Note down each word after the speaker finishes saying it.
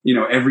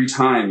every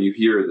time you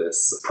hear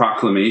this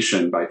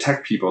proclamation by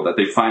tech people that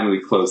they finally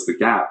closed the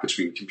gap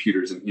between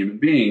computers and human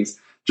beings,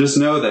 just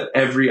know that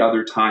every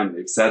other time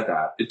they've said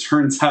that, it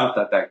turns out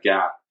that that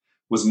gap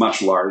was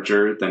much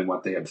larger than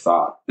what they had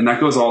thought. And that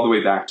goes all the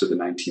way back to the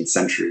 19th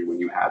century when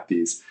you had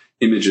these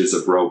images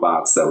of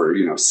robots that were,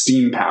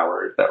 steam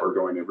powered, that were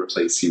going to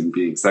replace human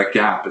beings. That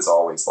gap is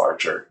always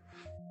larger.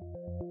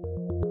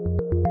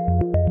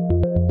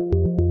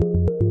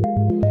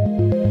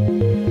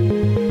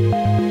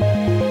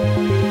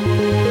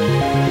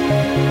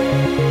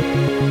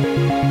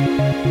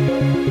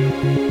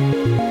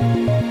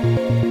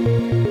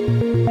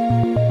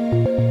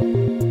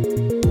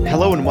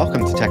 Hello and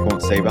welcome to Tech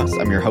Won't Save Us.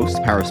 I'm your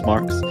host, Paris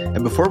Marks.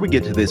 And before we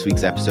get to this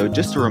week's episode,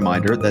 just a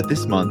reminder that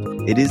this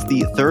month, it is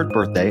the third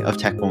birthday of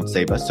Tech Won't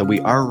Save Us. So we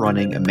are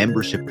running a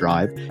membership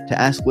drive to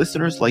ask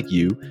listeners like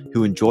you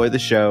who enjoy the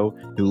show,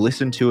 who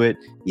listen to it,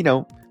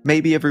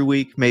 maybe every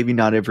week, maybe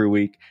not every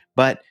week,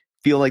 but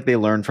feel like they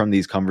learn from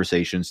these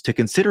conversations to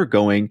consider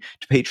going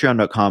to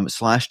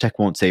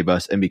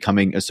patreon.com/techwon'tsaveus and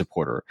becoming a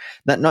supporter.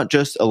 That not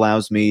just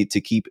allows me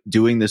to keep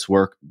doing this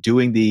work,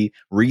 doing the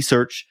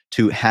research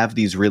to have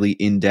these really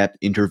in-depth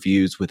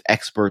interviews with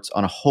experts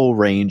on a whole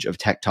range of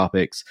tech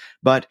topics,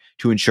 but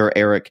to ensure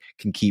Eric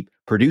can keep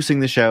producing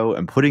the show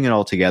and putting it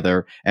all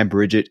together, and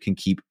Bridget can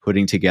keep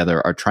putting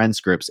together our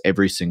transcripts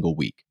every single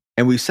week.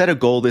 And we've set a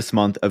goal this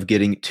month of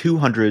getting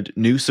 200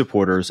 new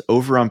supporters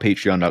over on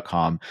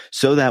patreon.com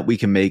so that we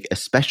can make a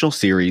special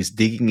series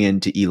digging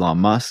into Elon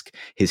Musk,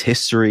 his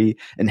history,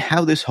 and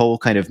how this whole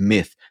kind of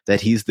myth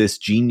that he's this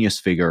genius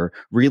figure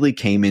really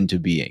came into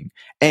being,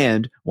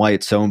 and why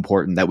it's so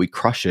important that we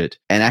crush it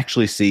and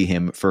actually see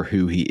him for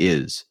who he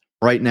is.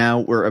 Right now,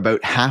 we're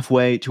about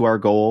halfway to our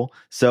goal,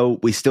 so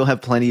we still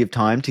have plenty of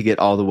time to get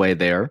all the way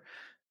there.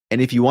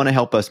 And if you want to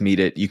help us meet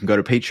it, you can go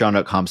to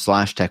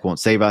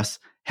patreon.com/techwon'tsaveus.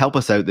 Help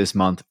us out this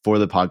month for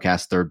the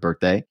podcast's third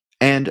birthday,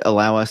 and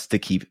allow us to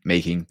keep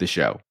making the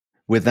show.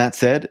 With that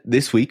said,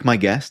 this week my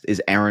guest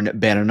is Aaron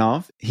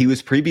Benanav. He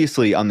was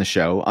previously on the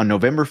show on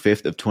November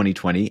 5th of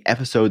 2020,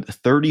 episode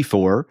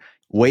 34,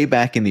 way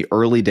back in the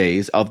early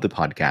days of the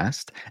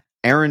podcast.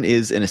 Aaron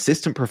is an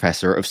assistant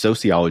professor of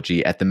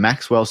sociology at the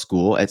Maxwell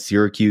School at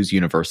Syracuse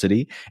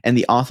University and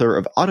the author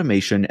of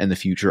Automation and the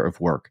Future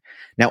of Work.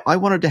 Now, I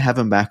wanted to have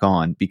him back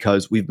on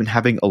because we've been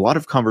having a lot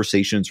of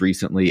conversations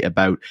recently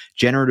about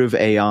generative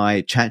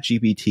AI,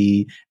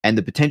 ChatGPT, and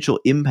the potential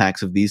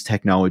impacts of these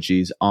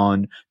technologies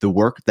on the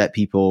work that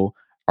people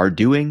are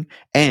doing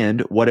and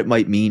what it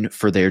might mean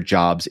for their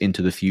jobs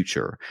into the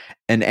future.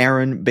 And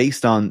Aaron,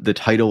 based on the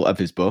title of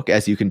his book,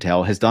 as you can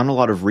tell, has done a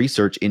lot of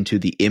research into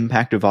the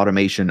impact of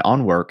automation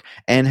on work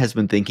and has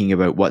been thinking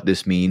about what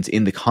this means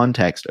in the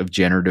context of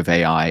generative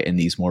AI and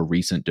these more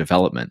recent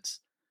developments.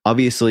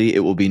 Obviously, it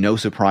will be no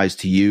surprise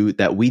to you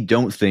that we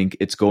don't think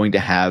it's going to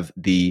have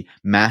the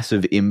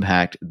massive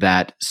impact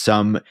that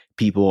some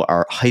people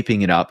are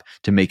hyping it up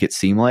to make it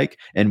seem like,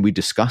 and we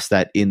discussed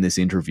that in this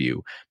interview.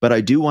 But I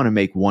do want to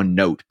make one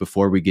note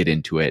before we get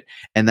into it,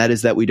 and that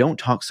is that we don't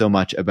talk so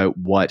much about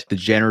what the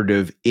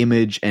generative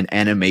image and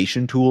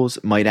animation tools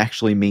might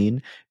actually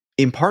mean,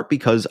 in part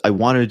because I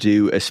want to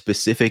do a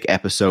specific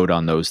episode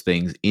on those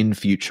things in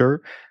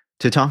future,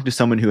 to talk to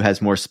someone who has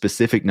more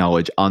specific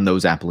knowledge on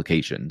those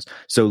applications.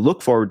 So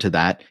look forward to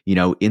that,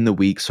 in the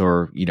weeks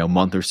or,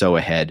 month or so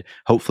ahead.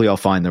 Hopefully I'll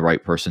find the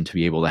right person to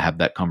be able to have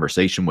that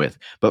conversation with.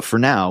 But for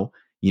now,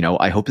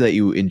 I hope that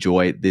you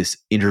enjoy this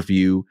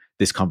interview,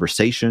 this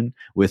conversation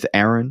with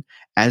Aaron,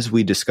 as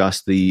we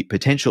discuss the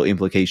potential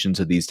implications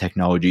of these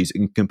technologies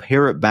and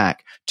compare it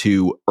back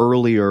to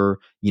earlier,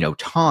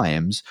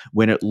 times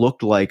when it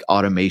looked like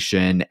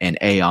automation and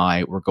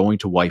AI were going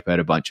to wipe out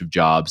a bunch of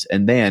jobs.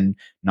 And then,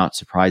 not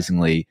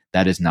surprisingly,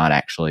 that is not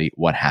actually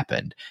what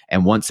happened.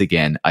 And once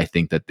again, I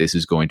think that this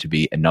is going to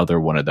be another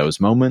one of those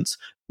moments,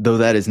 though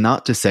that is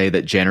not to say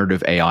that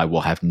generative AI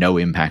will have no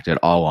impact at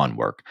all on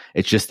work.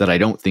 It's just that I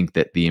don't think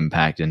that the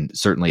impact, and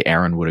certainly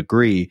Aaron would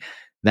agree,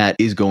 that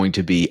is going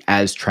to be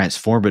as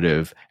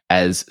transformative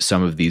as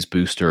some of these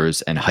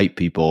boosters and hype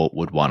people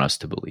would want us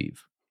to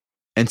believe.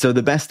 And so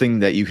the best thing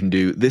that you can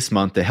do this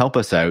month to help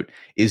us out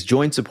is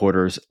join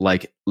supporters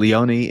like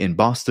Leonie in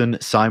Boston,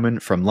 Simon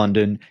from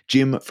London,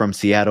 Jim from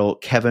Seattle,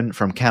 Kevin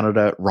from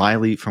Canada,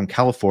 Riley from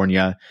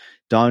California,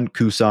 Don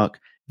Cusack,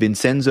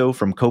 Vincenzo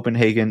from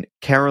Copenhagen,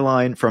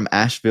 Caroline from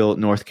Asheville,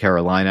 North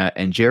Carolina,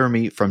 and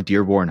Jeremy from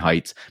Dearborn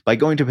Heights by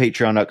going to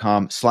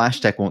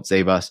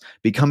patreon.com/techwon'tsaveus,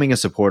 becoming a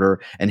supporter,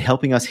 and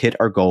helping us hit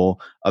our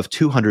goal of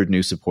 200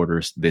 new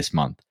supporters this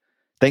month.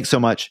 Thanks so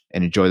much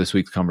and enjoy this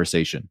week's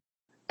conversation.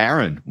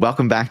 Aaron,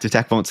 welcome back to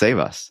Tech Won't Save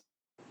Us.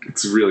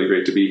 It's really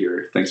great to be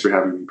here. Thanks for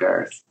having me,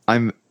 Paris.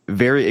 I'm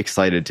very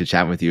excited to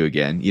chat with you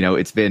again.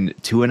 It's been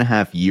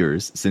 2.5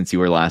 years since you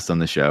were last on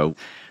the show.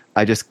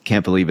 I just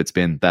can't believe it's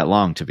been that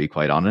long, to be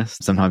quite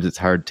honest. Sometimes it's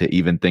hard to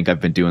even think I've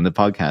been doing the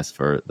podcast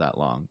for that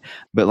long.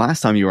 But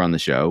last time you were on the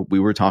show, we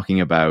were talking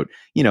about,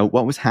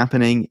 what was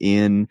happening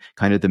in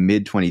kind of the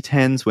mid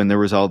 2010s when there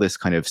was all this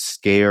kind of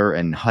scare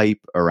and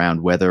hype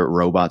around whether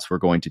robots were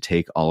going to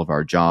take all of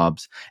our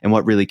jobs and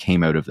what really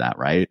came out of that,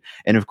 right?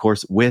 And of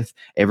course, with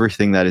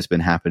everything that has been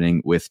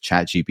happening with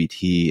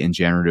ChatGPT and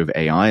generative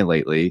AI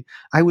lately,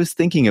 I was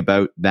thinking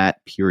about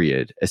that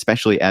period,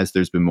 especially as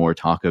there's been more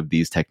talk of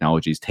these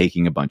technologies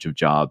taking a bunch of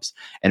jobs.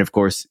 And of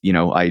course,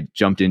 I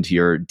jumped into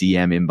your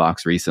DM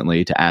inbox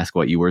recently to ask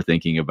what you were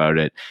thinking about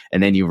it.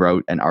 And then you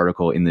wrote an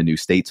article in the New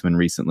Statesman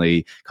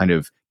recently, kind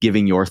of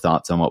giving your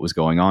thoughts on what was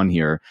going on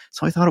here.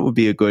 So I thought it would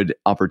be a good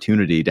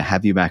opportunity to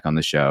have you back on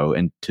the show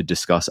and to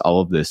discuss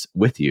all of this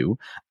with you.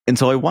 And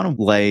so I want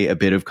to lay a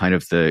bit of kind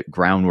of the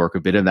groundwork,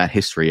 a bit of that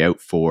history out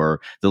for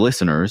the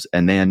listeners,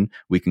 and then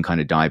we can kind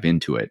of dive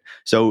into it.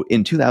 So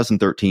in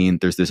 2013,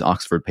 there's this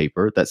Oxford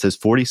paper that says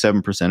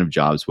 47% of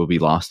jobs will be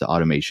lost to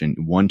automation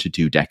in 1 to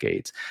 2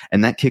 decades.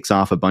 And that kicks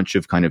off a bunch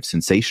of kind of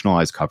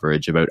sensationalized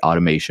coverage about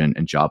automation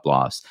and job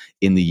loss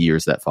in the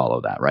years that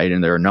follow that, right?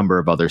 And there are a number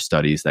of other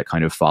studies that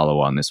kind of follow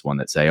on this one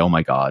that say, oh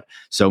my God,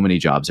 so many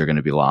jobs are going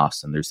to be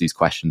lost. And there's these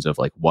questions of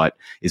like, what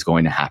is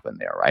going to happen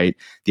there, right?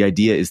 The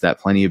idea is that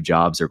plenty of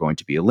jobs are going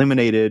to be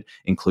eliminated,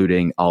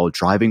 including all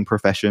driving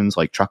professions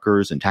like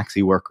truckers and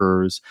taxi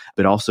workers,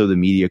 but also the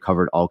media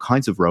covered all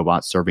kinds of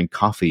robots serving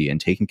coffee and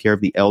taking care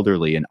of the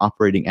elderly and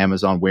operating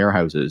Amazon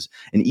warehouses,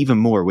 and even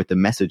more with the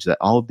message that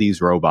all of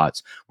these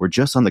robots were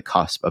just on the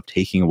cusp of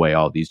taking away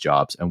all these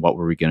jobs and what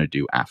were we going to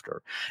do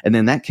after. And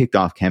then that kicked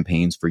off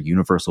campaigns for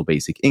universal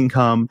basic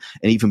income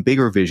and even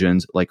bigger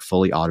visions like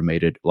fully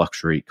automated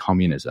luxury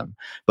communism.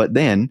 But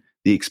then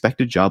the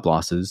expected job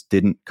losses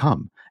didn't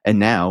come. And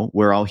now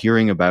we're all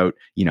hearing about,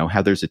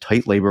 how there's a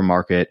tight labor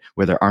market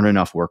where there aren't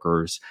enough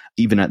workers,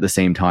 even at the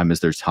same time as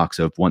there's talks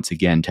of, once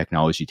again,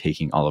 technology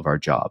taking all of our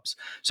jobs.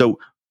 So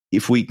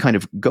if we kind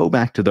of go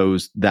back to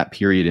that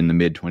period in the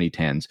mid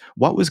 2010s,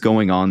 what was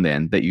going on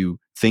then that you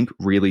think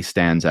really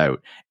stands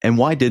out? And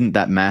why didn't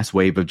that mass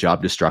wave of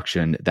job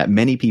destruction that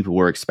many people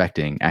were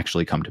expecting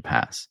actually come to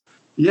pass?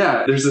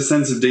 Yeah, there's a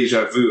sense of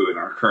deja vu in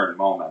our current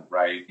moment,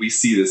 right? We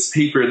see this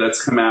paper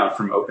that's come out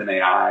from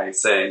OpenAI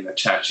saying that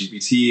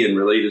ChatGPT and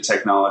related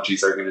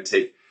technologies are going to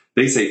take,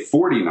 they say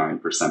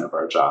 49% of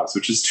our jobs,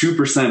 which is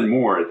 2%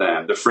 more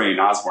than the Frey and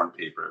Osborne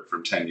paper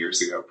from 10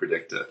 years ago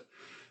predicted.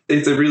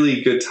 It's a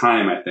really good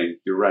time, I think,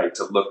 you're right,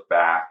 to look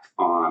back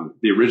on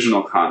the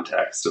original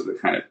context of the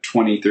kind of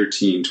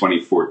 2013,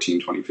 2014,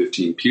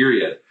 2015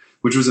 period,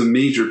 which was a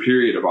major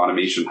period of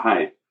automation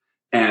hype.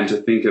 And to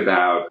think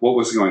about what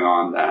was going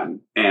on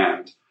then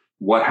and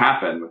what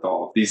happened with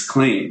all of these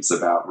claims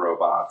about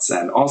robots.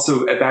 And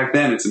also back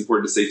then, it's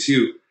important to say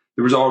too,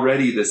 there was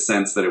already this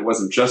sense that it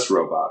wasn't just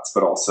robots,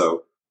 but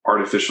also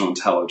artificial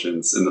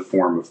intelligence in the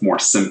form of more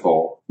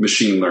simple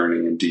machine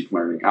learning and deep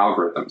learning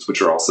algorithms, which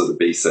are also the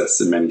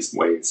basis in many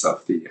ways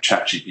of the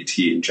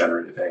ChatGPT and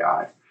generative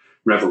AI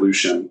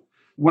revolution.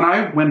 When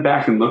I went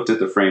back and looked at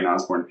the Frey and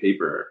Osborne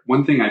paper,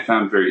 one thing I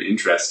found very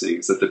interesting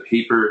is that the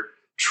paper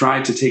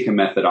tried to take a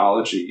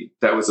methodology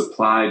that was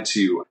applied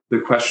to the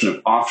question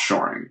of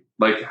offshoring.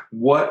 Like,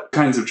 what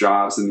kinds of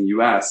jobs in the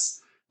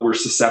US were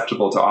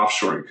susceptible to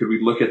offshoring? Could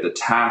we look at the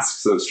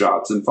tasks those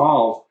jobs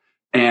involve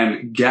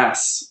and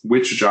guess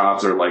which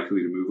jobs are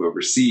likely to move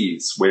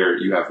overseas, where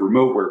you have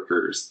remote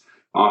workers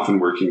often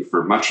working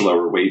for much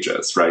lower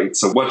wages, right?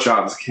 So what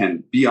jobs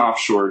can be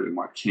offshored and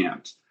what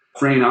can't?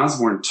 Frey and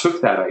Osborne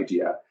took that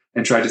idea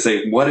and tried to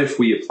say, what if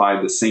we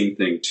applied the same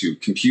thing to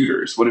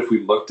computers? What if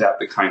we looked at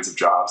the kinds of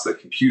jobs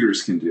that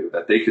computers can do,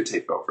 that they could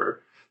take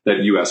over, that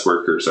US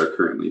workers are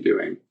currently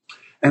doing?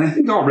 And I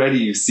think already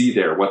you see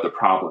there what the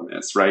problem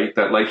is, right?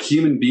 That like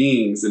human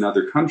beings in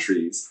other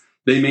countries,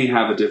 they may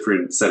have a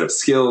different set of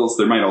skills.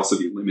 There might also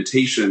be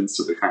limitations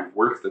to the kind of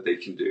work that they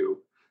can do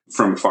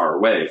from far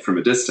away, from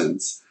a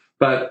distance,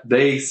 but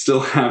they still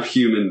have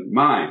human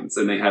minds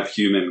and they have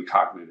human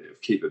cognitive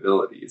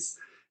capabilities.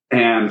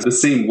 And the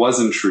same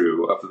wasn't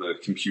true of the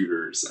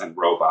computers and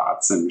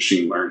robots and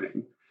machine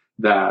learning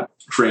that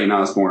Frey and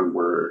Osborne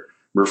were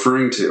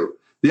referring to.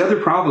 The other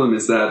problem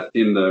is that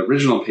in the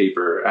original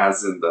paper,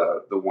 as in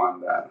the one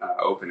that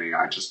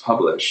OpenAI just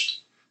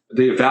published,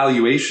 the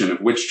evaluation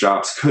of which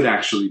jobs could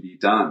actually be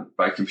done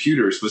by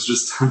computers was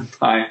just done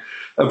by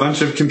a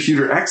bunch of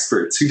computer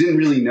experts who didn't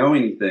really know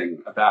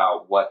anything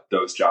about what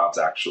those jobs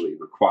actually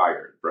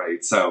required,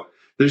 right? So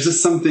there's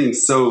just something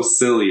so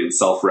silly and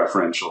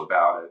self-referential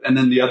about it. And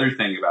then the other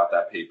thing about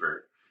that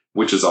paper,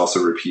 which is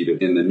also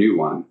repeated in the new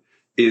one,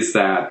 is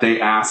that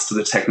they asked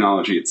the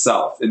technology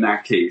itself. In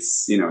that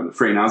case, in the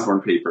Frey and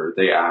Osborne paper,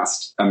 they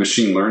asked a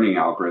machine learning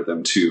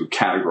algorithm to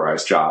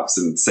categorize jobs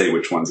and say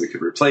which ones it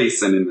could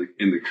replace. And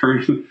in the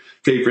current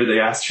paper, they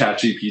asked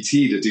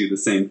ChatGPT to do the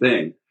same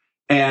thing.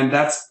 And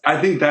I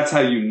think that's how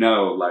I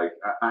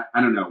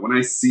don't know, when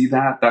I see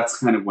that, that's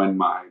kind of when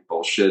my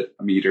bullshit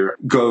meter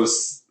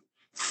goes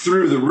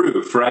through the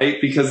roof, right?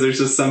 Because there's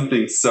just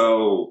something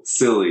so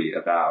silly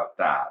about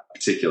that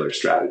particular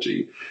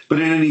strategy.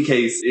 But in any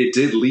case, it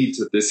did lead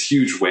to this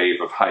huge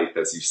wave of hype,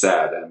 as you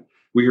said. And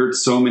we heard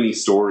so many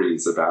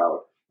stories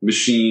about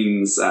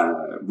machines,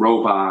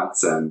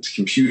 robots, and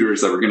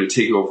computers that were going to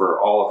take over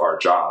all of our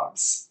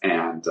jobs,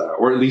 and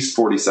or at least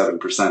 47%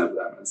 of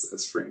them, as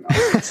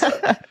Benanav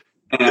said.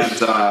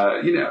 And,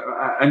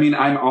 I mean,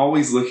 I'm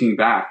always looking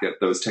back at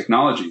those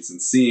technologies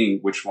and seeing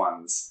which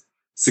ones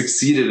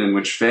succeeded and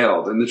which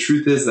failed. And the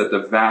truth is that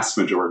the vast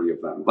majority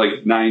of them,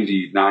 like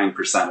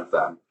 99% of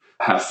them,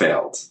 have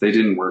failed. They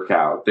didn't work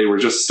out. They were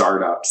just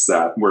startups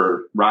that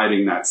were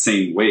riding that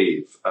same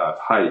wave of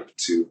hype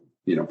to,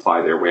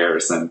 ply their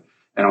wares, and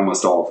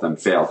almost all of them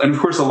failed. And of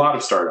course, a lot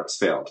of startups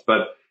failed,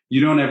 but you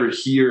don't ever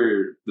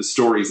hear the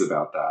stories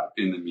about that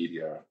in the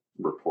media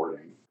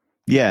reporting.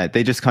 Yeah,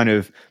 they just kind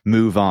of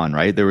move on,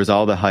 right? There was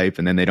all the hype,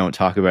 and then they don't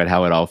talk about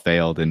how it all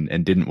failed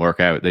and didn't work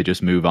out. They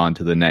just move on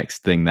to the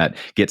next thing that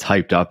gets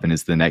hyped up and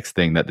is the next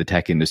thing that the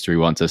tech industry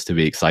wants us to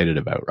be excited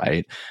about,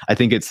 right? I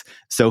think it's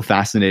so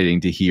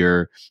fascinating to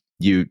hear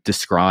you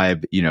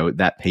describe,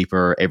 that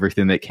paper,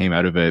 everything that came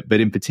out of it,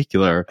 but in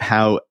particular,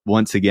 how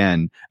once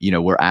again,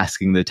 we're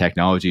asking the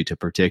technology to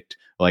predict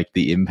like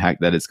the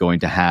impact that it's going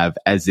to have,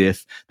 as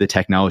if the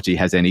technology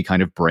has any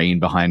kind of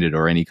brain behind it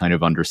or any kind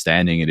of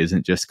understanding. It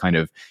isn't just kind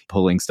of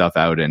pulling stuff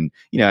out. And,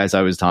 as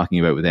I was talking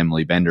about with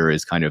Emily Bender,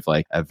 is kind of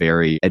like a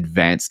very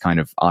advanced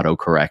kind of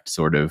autocorrect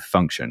sort of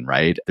function,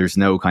 right? There's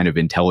no kind of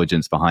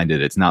intelligence behind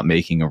it. It's not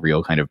making a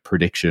real kind of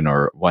prediction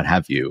or what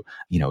have you.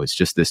 It's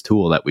just this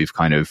tool that we've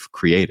kind of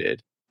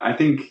created. I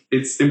think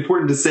it's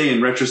important to say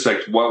in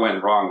retrospect what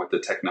went wrong with the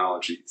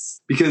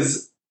technologies,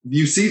 because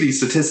you see these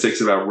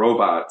statistics about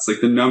robots,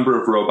 like the number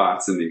of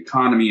robots in the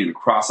economy and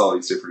across all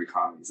these different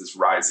economies is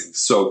rising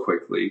so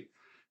quickly,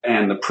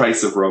 and the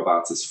price of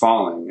robots is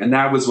falling. And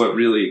that was what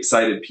really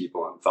excited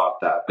people and thought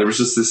that there was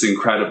just this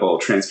incredible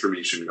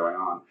transformation going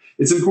on.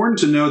 It's important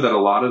to know that a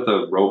lot of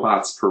the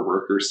robots per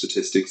worker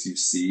statistics you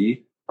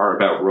see are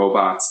about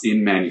robots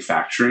in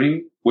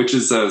manufacturing, which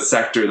is a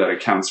sector that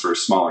accounts for a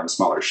smaller and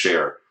smaller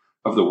share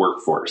of the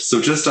workforce.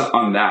 So just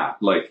on that,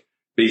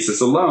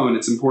 basis alone,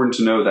 it's important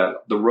to know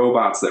that the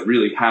robots that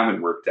really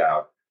haven't worked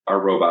out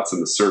are robots in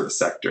the service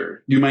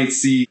sector. You might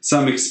see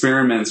some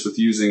experiments with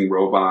using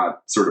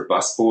robot sort of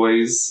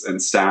busboys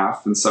and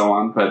staff and so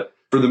on, but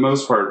for the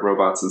most part,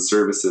 robots and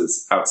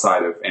services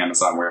outside of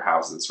Amazon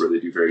warehouses where they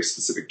do very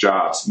specific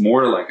jobs,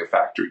 more like a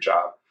factory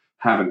job,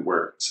 haven't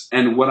worked.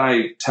 And what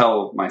I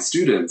tell my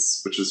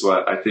students, which is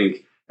what I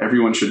think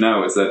everyone should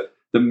know, is that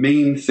the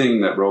main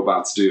thing that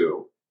robots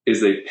do is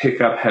they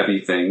pick up heavy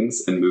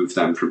things and move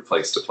them from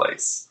place to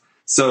place.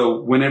 So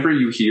whenever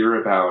you hear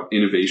about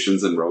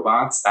innovations in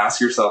robots,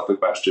 ask yourself the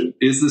question,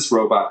 is this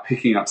robot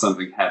picking up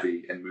something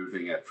heavy and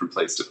moving it from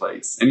place to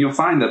place? And you'll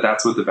find that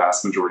that's what the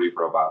vast majority of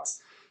robots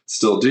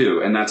still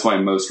do. And that's why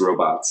most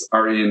robots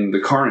are in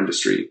the car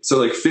industry.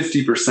 So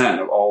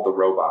 50% of all the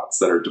robots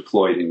that are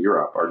deployed in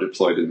Europe are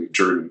deployed in the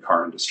German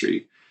car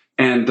industry.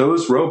 And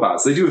those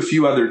robots, they do a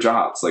few other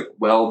jobs like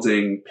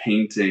welding,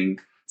 painting,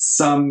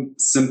 some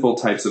simple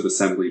types of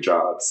assembly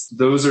jobs.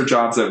 Those are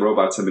jobs that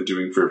robots have been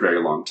doing for a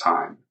very long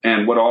time.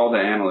 And what all the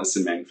analysts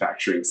in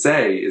manufacturing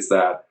say is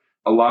that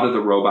a lot of the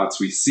robots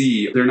we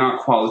see, they're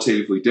not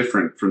qualitatively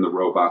different from the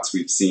robots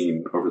we've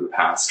seen over the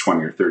past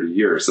 20 or 30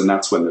 years. And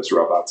that's when those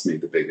robots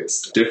made the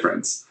biggest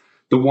difference.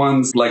 The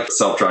ones like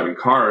self-driving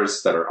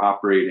cars that are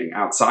operating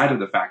outside of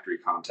the factory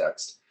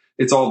context,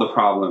 it's all the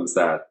problems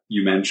that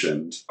you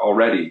mentioned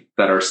already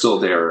that are still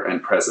there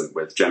and present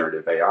with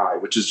generative AI,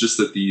 which is just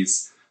that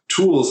these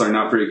tools are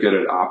not very good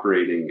at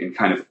operating in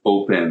kind of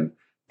open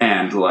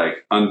and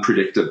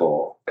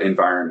unpredictable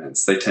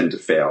environments. They tend to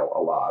fail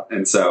a lot.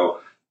 And so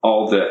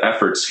all the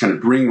efforts kind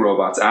of bring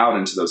robots out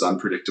into those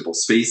unpredictable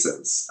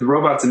spaces. The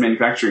robots in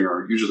manufacturing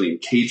are usually in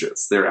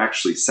cages. They're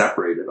actually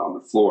separated on the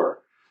floor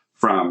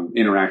from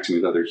interacting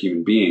with other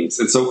human beings.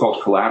 And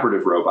so-called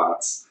collaborative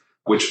robots,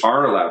 which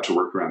are allowed to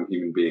work around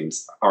human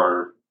beings,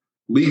 are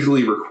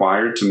legally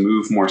required to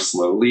move more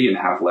slowly and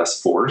have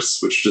less force,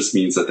 which just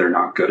means that they're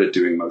not good at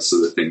doing most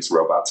of the things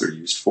robots are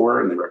used for,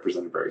 and they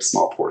represent a very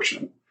small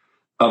portion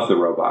of the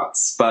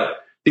robots.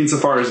 But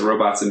insofar as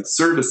robots and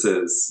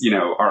services,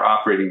 are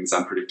operating in these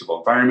unpredictable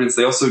environments,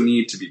 they also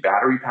need to be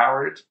battery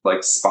powered,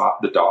 like Spot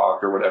the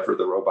dog or whatever,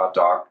 the robot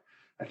dog.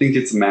 I think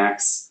its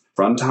max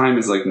runtime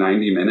is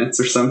 90 minutes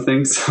or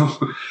something. So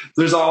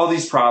there's all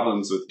these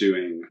problems with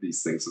doing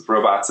these things with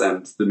robots,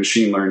 and the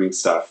machine learning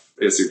stuff,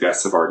 as your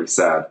guests have already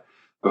said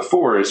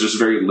before, is just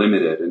very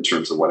limited in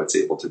terms of what it's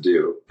able to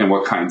do and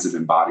what kinds of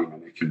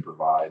embodiment it can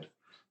provide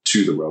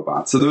to the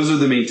robot. So those are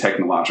the main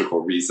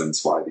technological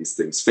reasons why these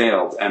things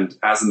failed. And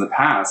as in the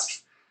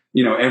past,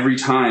 every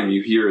time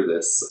you hear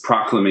this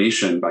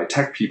proclamation by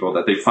tech people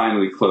that they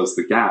finally closed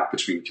the gap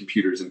between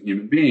computers and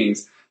human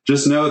beings,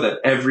 just know that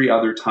every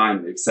other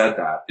time they've said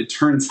that, it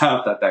turns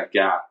out that that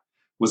gap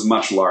was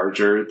much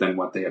larger than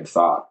what they had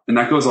thought. And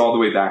that goes all the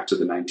way back to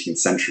the 19th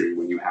century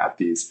when you had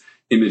these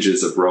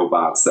images of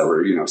robots that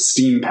were,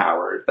 steam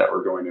powered, that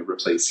were going to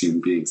replace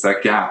human beings.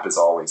 That gap is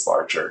always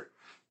larger.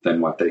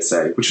 than what they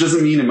say, which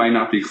doesn't mean it might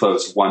not be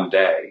close one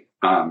day.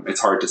 It's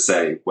hard to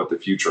say what the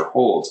future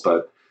holds,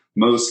 but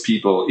most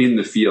people in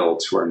the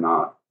field who are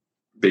not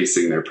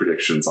basing their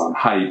predictions on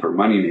hype or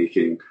money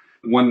making.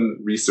 One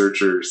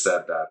researcher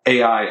said that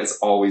AI is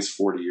always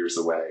 40 years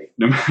away.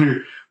 No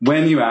matter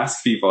when you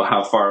ask people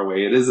how far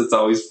away it is, it's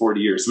always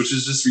 40 years, which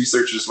is just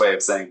researchers' way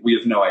of saying we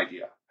have no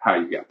idea how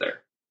you get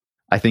there.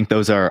 I think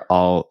those are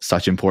all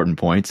such important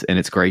points, and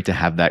it's great to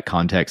have that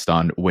context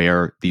on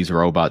where these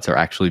robots are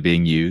actually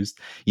being used.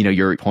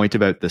 Your point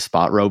about the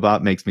spot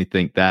robot makes me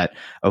think that,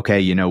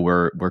 okay,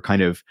 we're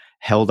kind of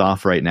held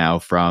off right now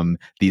from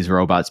these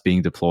robots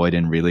being deployed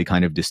in really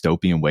kind of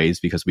dystopian ways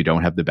because we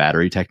don't have the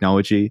battery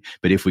technology.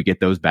 But if we get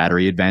those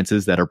battery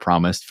advances that are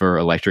promised for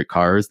electric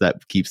cars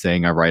that keep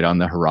saying are right on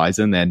the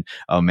horizon, then,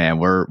 oh man,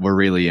 we're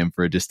really in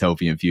for a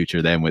dystopian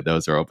future then with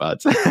those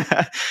robots.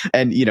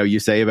 And, you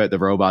say about the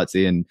robots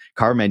in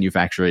car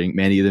manufacturing,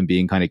 many of them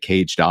being kind of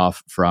caged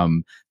off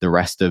from the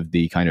rest of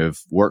the kind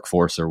of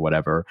workforce or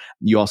whatever.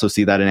 You also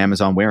see that in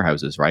Amazon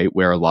warehouses, right?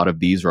 Where a lot of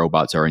these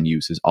robots are in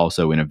use is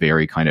also in a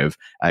very kind of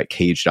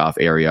caged off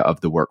area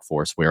of the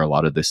workforce where a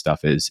lot of this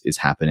stuff is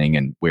happening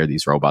and where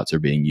these robots are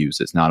being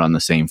used. It's not on the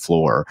same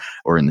floor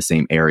or in the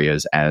same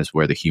areas as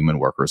where the human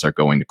workers are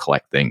going to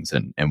collect things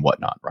and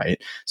whatnot,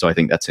 right? So I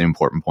think that's an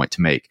important point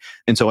to make.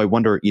 And so I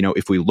wonder,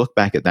 if we look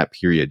back at that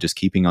period, just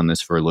keeping on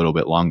this for a little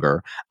bit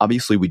longer,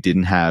 obviously we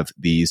didn't have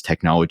these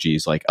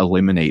technologies like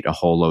eliminate a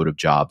whole load of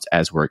jobs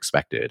as were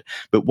expected.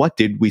 But what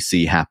did we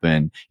see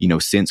happen,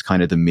 since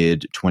kind of the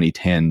mid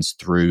 2010s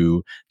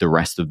through the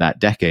rest of that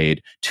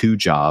decade to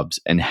jobs,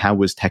 and how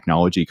was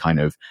technology kind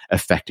of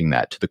affecting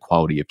that to the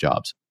quality of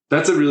jobs?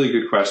 That's a really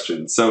good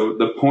question. So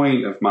the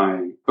point of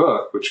my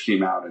book, which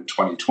came out in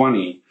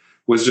 2020,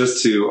 was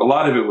a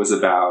lot of it was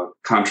about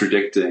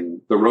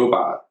contradicting the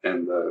robot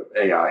and the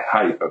AI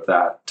hype of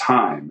that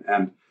time.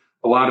 And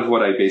a lot of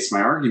what I base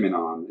my argument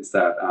on is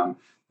that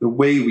the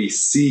way we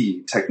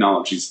see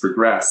technologies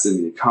progress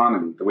in the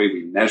economy, the way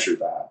we measure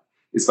that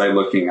is by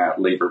looking at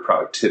labor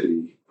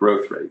productivity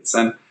growth rates.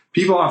 And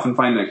people often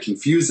find that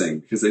confusing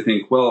because they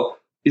think, well,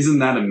 isn't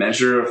that a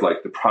measure of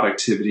like the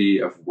productivity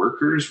of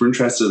workers? We're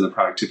interested in the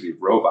productivity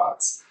of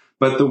robots.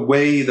 But the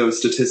way those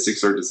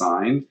statistics are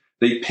designed,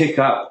 they pick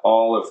up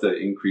all of the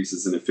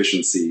increases in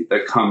efficiency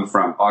that come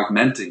from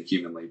augmenting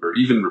human labor,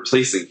 even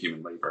replacing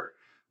human labor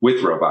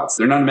with robots.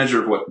 They're not a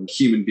measure of what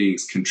human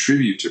beings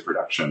contribute to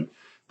production.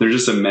 They're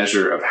just a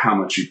measure of how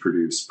much you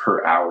produce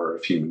per hour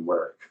of human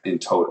work in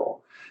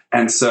total.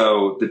 And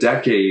so the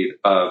decade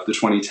of the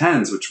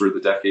 2010s, which were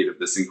the decade of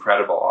this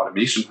incredible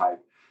automation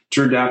hype,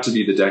 turned out to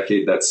be the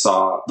decade that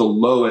saw the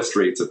lowest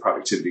rates of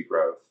productivity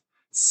growth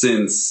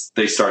since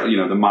they started,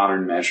 the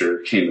modern measure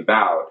came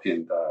about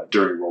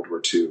during World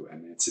War II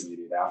and its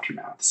immediate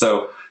aftermath.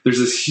 So there's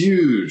this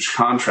huge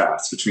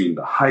contrast between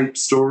the hype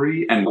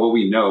story and what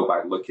we know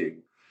by looking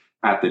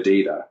at the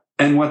data.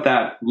 And what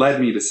that led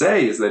me to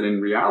say is that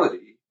in reality,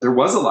 there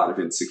was a lot of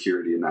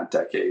insecurity in that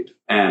decade,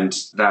 and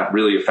that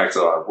really affects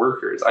a lot of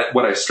workers.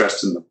 What I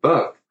stressed in the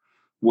book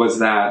was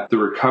that the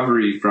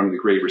recovery from the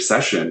Great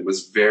Recession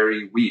was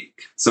very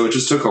weak. So it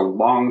just took a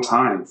long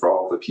time for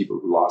all the people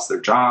who lost their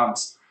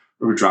jobs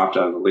or who dropped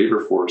out of the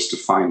labor force to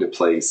find a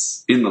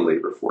place in the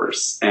labor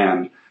force.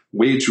 And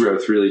wage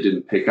growth really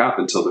didn't pick up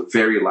until the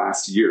very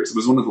last years. It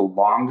was one of the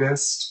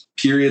longest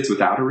periods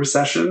without a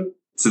recession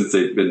since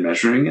they've been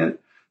measuring it.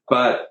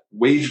 But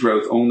wage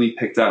growth only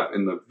picked up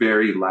in the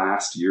very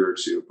last year or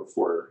two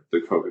before the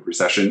COVID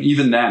recession.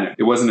 Even then,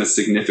 it wasn't as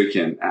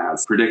significant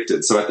as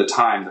predicted. So at the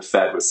time, the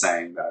Fed was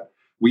saying that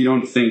we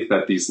don't think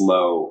that these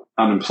low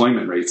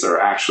unemployment rates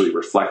are actually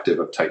reflective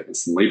of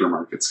tightness in labor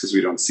markets because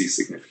we don't see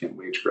significant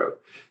wage growth.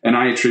 And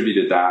I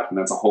attributed that, and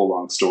that's a whole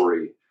long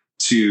story,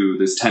 to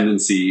this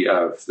tendency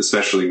of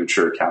especially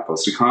mature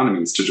capitalist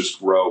economies to just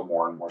grow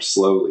more and more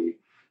slowly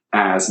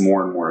as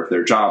more and more of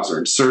their jobs are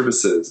in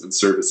services, and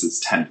services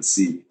tend to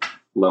see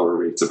lower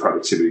rates of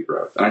productivity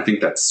growth. And I think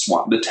that's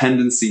the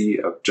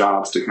tendency of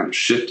jobs to kind of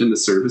shift into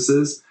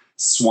services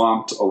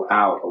swamped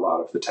out a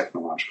lot of the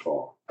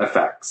technological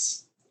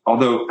effects.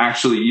 Although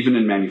actually, even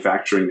in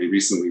manufacturing, they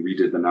recently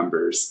redid the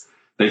numbers.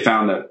 They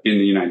found that in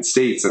the United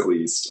States, at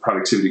least,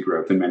 productivity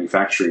growth in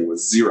manufacturing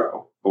was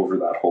zero over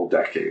that whole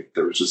decade.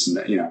 There was just,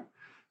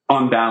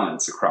 on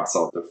balance across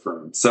all the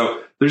firms.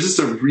 So there's just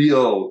a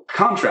real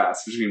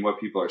contrast between what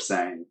people are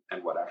saying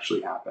and what actually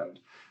happened.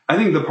 I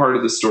think the part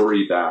of the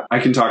story that I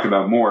can talk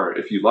about more,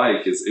 if you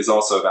like, is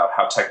also about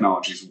how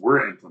technologies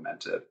were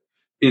implemented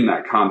in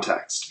that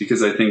context.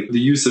 Because I think the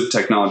use of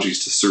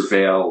technologies to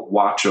surveil,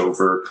 watch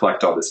over,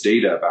 collect all this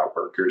data about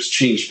workers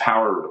changed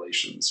power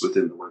relations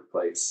within the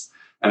workplace.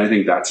 And I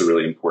think that's a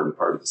really important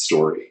part of the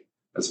story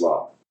as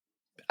well.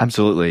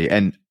 Absolutely.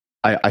 And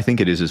I think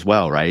it is as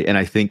well, right? And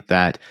I think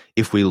that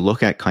if we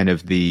look at kind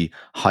of the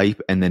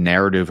hype and the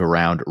narrative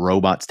around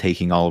robots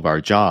taking all of our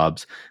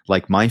jobs,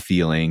 like my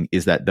feeling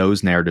is that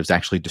those narratives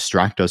actually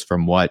distract us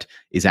from what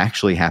is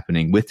actually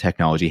happening with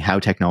technology, how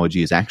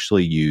technology is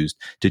actually used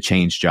to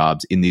change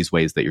jobs in these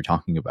ways that you're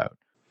talking about.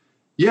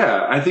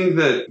 Yeah, I think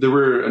that there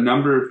were a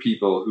number of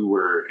people who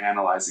were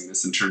analyzing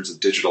this in terms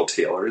of digital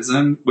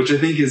Taylorism, which I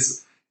think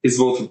is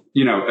both,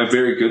 a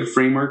very good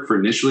framework for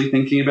initially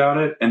thinking about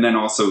it, and then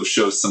also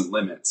shows some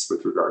limits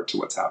with regard to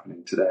what's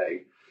happening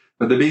today.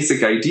 But the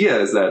basic idea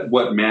is that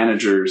what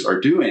managers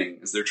are doing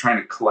is they're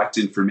trying to collect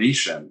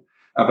information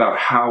about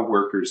how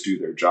workers do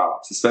their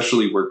jobs,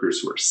 especially workers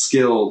who are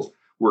skilled,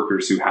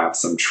 workers who have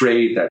some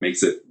trade that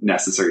makes it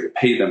necessary to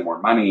pay them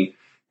more money.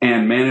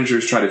 And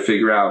managers try to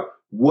figure out,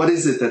 what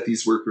is it that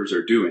these workers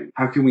are doing?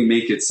 How can we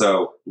make it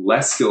so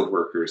less skilled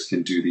workers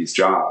can do these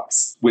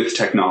jobs with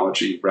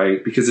technology,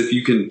 right? Because if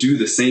you can do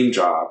the same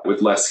job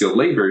with less skilled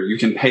labor, you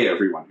can pay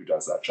everyone who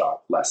does that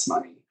job less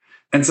money.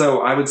 And so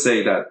I would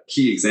say that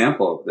key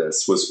example of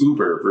this was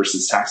Uber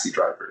versus taxi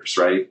drivers,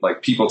 right?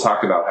 Like, people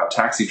talk about how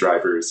taxi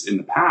drivers in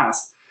the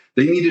past,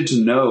 they needed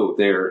to know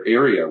their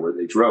area where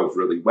they drove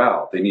really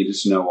well. They needed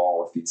to know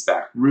all of these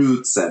back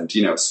routes and,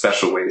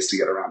 special ways to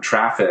get around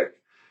traffic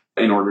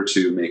in order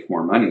to make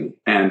more money.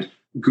 And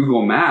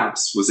Google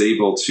Maps was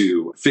able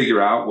to figure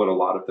out what a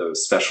lot of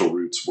those special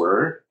routes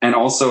were. And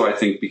also, I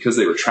think because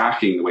they were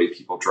tracking the way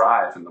people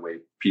drive and the way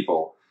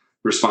people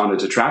responded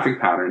to traffic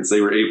patterns,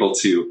 they were able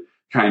to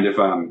kind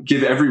of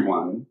give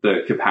everyone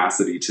the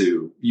capacity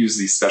to use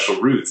these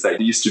special routes that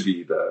used to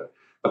be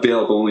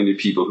available only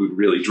to people who'd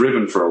really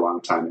driven for a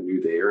long time and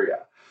knew the area.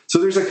 So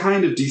there's a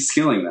kind of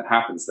de-skilling that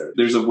happens there.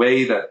 There's a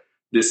way that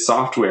this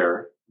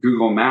software,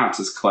 Google Maps,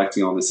 is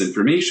collecting all this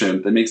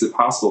information that makes it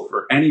possible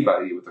for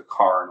anybody with a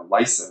car and a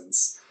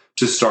license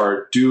to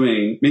start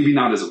doing, maybe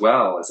not as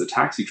well as a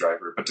taxi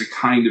driver, but to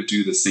kind of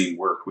do the same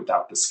work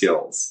without the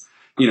skills.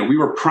 We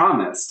were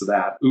promised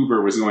that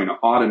Uber was going to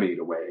automate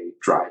away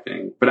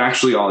driving, but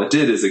actually all it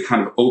did is it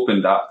kind of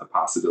opened up the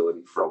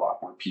possibility for a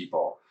lot more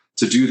people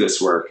to do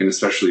this work, and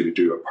especially to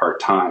do it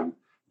part-time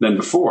than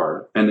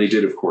before. And they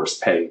did, of course,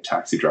 pay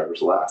taxi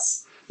drivers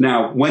less.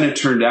 Now, when it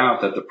turned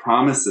out that the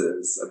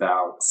promises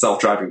about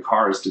self-driving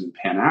cars didn't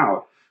pan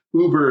out,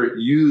 Uber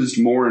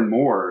used more and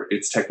more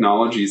its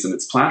technologies and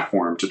its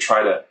platform to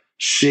try to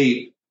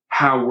shape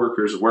how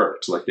workers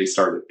worked. Like, they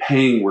started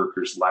paying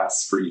workers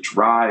less for each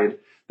ride.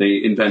 They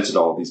invented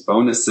all these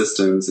bonus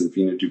systems, and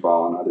Vina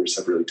Dubal and others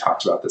have really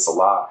talked about this a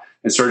lot,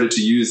 and started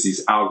to use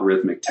these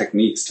algorithmic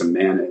techniques to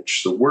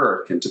manage the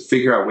work and to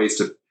figure out ways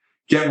to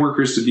get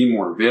workers to be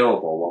more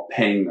available while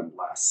paying them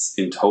less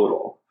in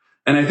total.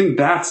 And I think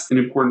that's an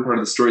important part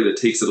of the story that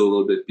takes it a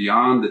little bit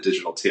beyond the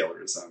digital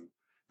Taylorism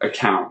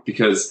account,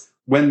 because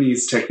when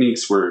these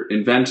techniques were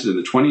invented in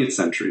the 20th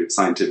century of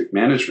scientific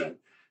management,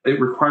 it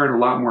required a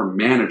lot more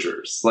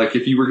managers. Like,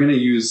 if you were going to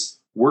use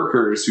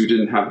workers who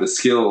didn't have the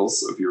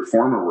skills of your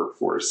former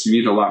workforce, you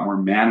need a lot more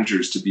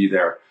managers to be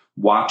there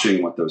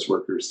watching what those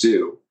workers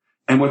do.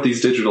 And what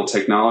these digital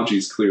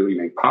technologies clearly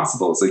make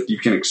possible is, like, you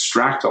can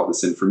extract all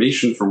this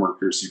information from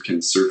workers, you can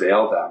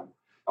surveil them.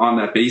 On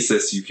that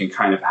basis, you can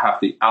kind of have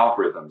the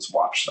algorithms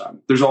watch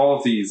them. There's all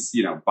of these,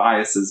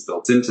 biases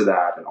built into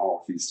that and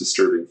all of these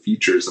disturbing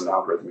features of an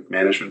algorithmic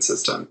management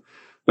system,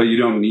 but you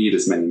don't need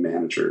as many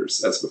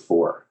managers as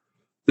before.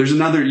 There's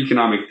another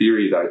economic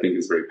theory that I think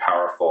is very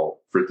powerful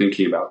for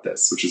thinking about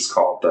this, which is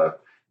called the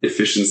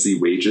efficiency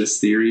wages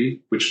theory,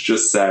 which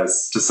just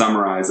says, to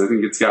summarize, I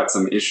think it's got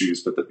some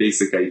issues, but the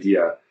basic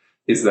idea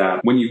is that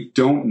when you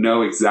don't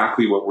know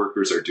exactly what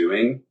workers are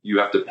doing, you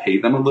have to pay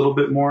them a little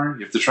bit more.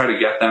 You have to try to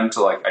get them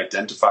to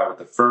identify with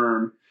the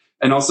firm,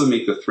 and also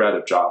make the threat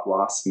of job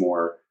loss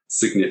more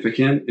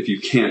significant if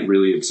you can't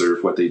really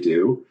observe what they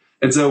do.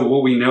 And so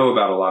what we know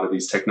about a lot of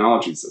these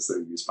technologies, as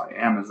they're used by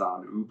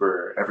Amazon,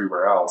 Uber,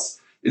 everywhere else,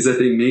 is that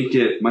they make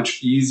it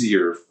much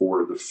easier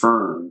for the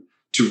firm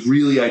to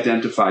really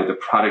identify the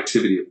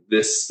productivity of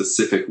this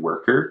specific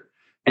worker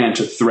and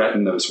to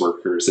threaten those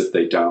workers if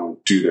they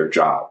don't do their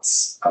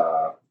jobs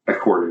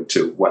according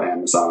to what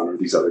Amazon or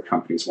these other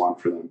companies want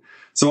for them.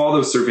 So all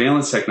those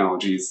surveillance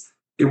technologies,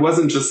 it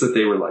wasn't just that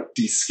they were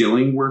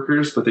de-skilling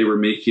workers, but they were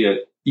making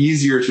it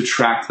easier to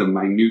track the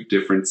minute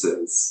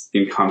differences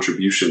in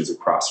contributions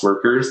across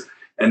workers.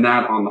 And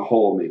that on the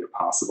whole made it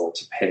possible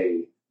to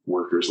pay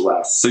workers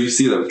less. So you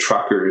see the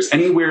truckers,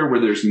 anywhere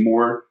where there's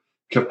more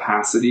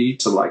capacity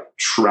to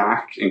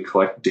track and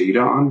collect data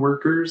on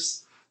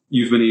workers,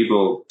 you've been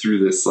able,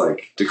 through this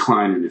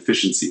decline in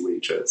efficiency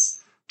wages,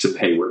 to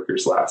pay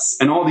workers less.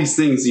 And all these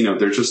things,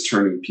 they're just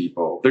turning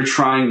people, they're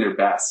trying their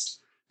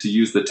best to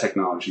use the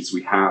technologies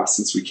we have,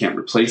 since we can't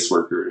replace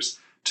workers,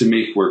 to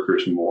make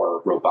workers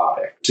more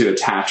robotic, to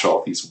attach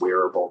all these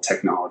wearable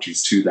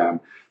technologies to them,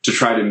 to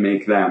try to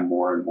make them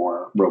more and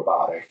more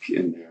robotic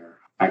in their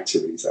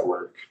activities at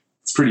work.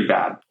 It's pretty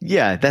bad.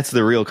 Yeah, that's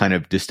the real kind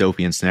of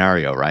dystopian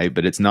scenario, right?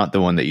 But it's not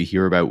the one that you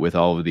hear about with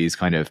all of these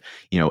kind of,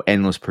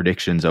 endless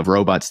predictions of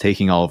robots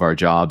taking all of our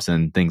jobs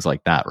and things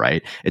like that,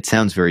 right? It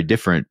sounds very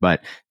different,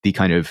 but the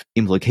kind of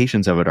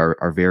implications of it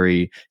are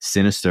very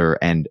sinister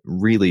and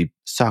really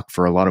suck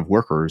for a lot of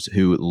workers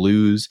who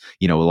lose,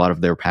 a lot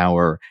of their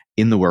power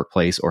in the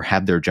workplace or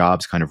have their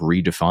jobs kind of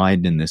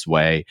redefined in this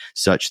way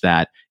such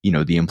that,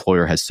 the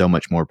employer has so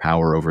much more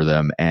power over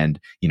them and,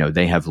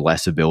 they have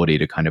less ability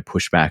to kind of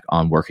push back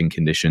on working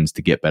conditions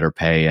to get better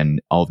pay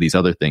and all of these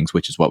other things,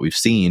 which is what we've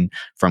seen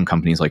from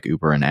companies like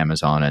Uber and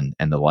Amazon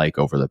and the like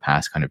over the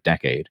past kind of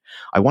decade.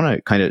 I want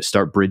to kind of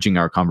start bridging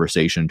our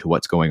conversation to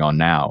what's going on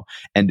now.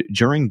 And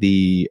during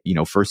the,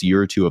 first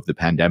year or two of the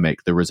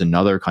pandemic, there was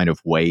another kind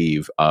of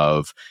wave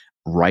of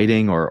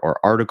writing or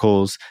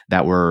articles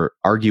that were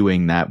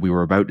arguing that we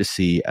were about to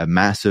see a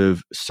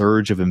massive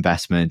surge of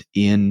investment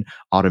in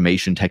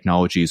automation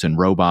technologies and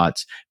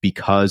robots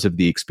because of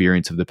the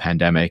experience of the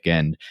pandemic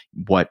and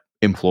what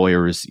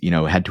employers,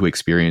 had to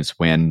experience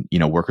when,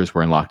 workers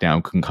were in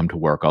lockdown, couldn't come to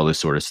work, all this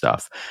sort of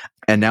stuff.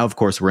 And now, of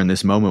course, we're in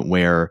this moment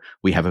where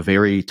we have a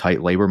very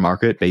tight labor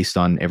market based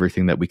on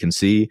everything that we can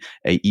see.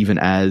 Even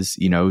as,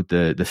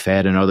 the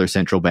Fed and other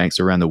central banks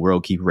around the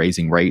world keep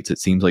raising rates, it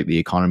seems like the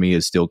economy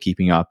is still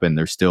keeping up and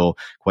there's still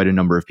quite a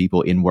number of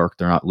people in work.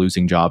 They're not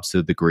losing jobs to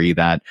the degree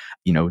that,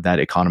 that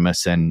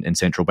economists and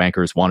central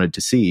bankers wanted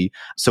to see.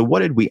 So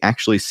what did we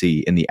actually see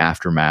in the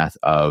aftermath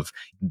of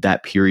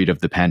that period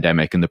of the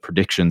pandemic and the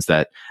predictions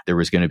that there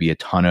was going to be a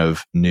ton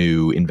of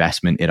new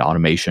investment in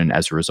automation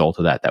as a result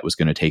of that was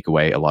going to take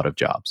away a lot of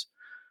jobs?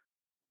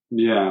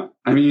 Yeah.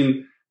 I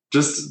mean,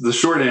 just the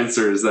short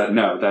answer is that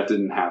no, that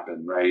didn't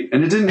happen, right?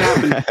 And it didn't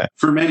happen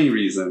for many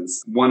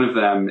reasons. One of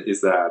them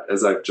is that,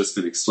 as I've just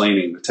been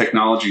explaining, the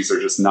technologies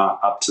are just not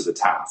up to the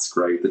task,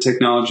 right? The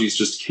technologies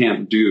just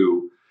can't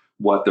do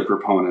what the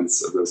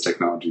proponents of those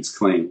technologies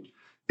claimed.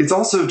 It's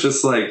also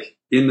just like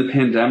in the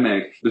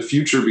pandemic, the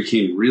future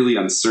became really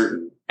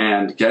uncertain,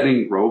 and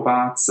getting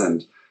robots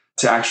and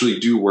to actually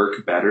do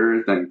work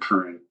better than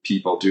current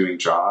people doing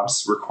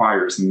jobs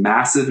requires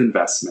massive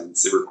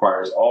investments. It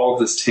requires all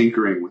of this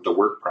tinkering with the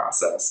work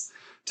process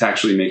to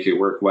actually make it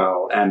work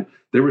well. And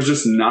there was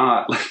just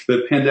not,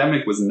 the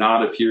pandemic was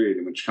not a period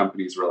in which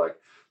companies were like,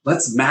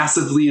 let's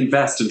massively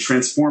invest and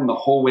transform the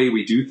whole way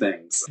we do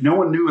things. No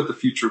one knew what the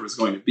future was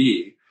going to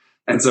be.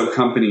 And so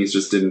companies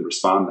just didn't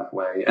respond that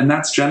way. And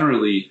that's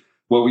generally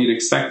what we'd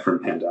expect from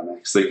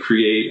pandemics. They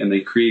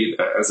create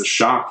as a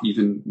shock,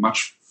 even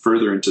much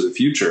further into the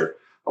future,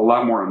 a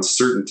lot more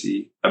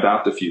uncertainty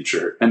about the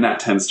future. And that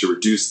tends to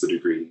reduce the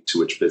degree to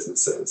which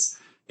businesses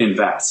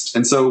invest.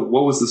 And so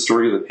what was the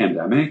story of the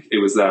pandemic? It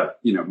was that,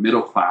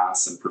 middle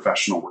class and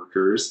professional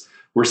workers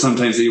were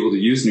sometimes able to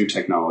use new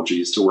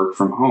technologies to work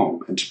from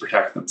home and to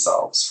protect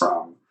themselves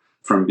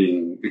from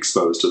being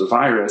exposed to the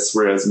virus,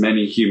 whereas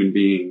many human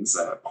beings,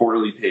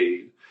 poorly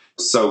paid,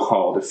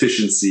 so-called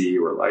efficiency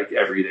or like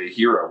everyday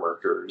hero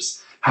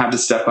workers, had to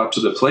step up to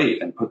the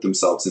plate and put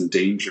themselves in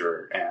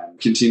danger and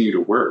continue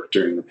to work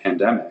during the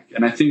pandemic.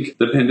 And I think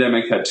the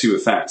pandemic had two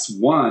effects.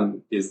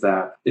 One is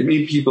that it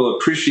made people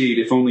appreciate,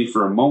 if only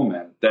for a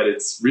moment, that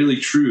it's really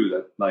true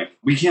that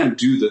we can't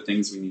do the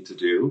things we need to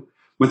do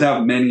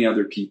without many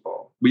other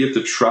people. We have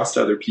to trust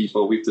other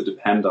people. We have to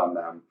depend on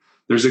them.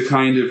 There's a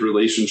kind of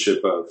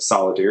relationship of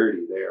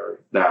solidarity there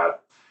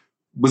that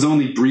was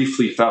only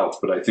briefly felt,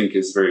 but I think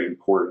is very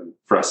important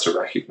for us to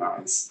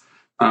recognize.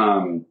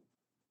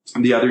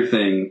 The other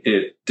thing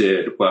it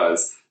did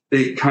was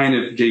it kind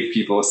of gave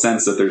people a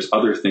sense that there's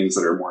other things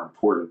that are more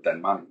important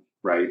than money,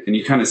 right? And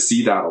you kind of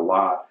see that a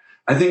lot.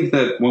 I think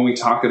that when we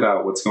talk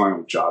about what's going on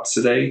with jobs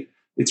today,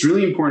 it's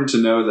really important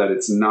to know that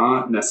it's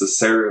not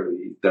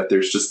necessarily that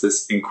there's just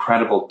this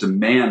incredible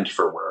demand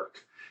for work.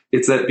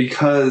 It's that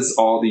because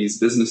all these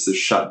businesses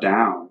shut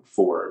down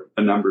for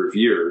a number of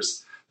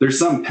years, there's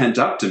some pent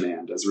up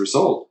demand as a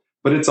result.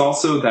 But it's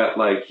also that,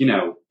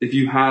 if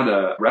you had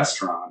a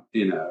restaurant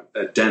in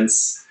a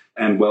dense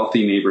and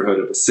wealthy neighborhood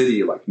of a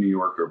city like New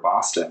York or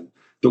Boston,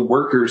 the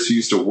workers who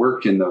used to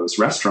work in those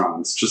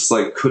restaurants just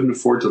couldn't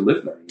afford to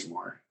live there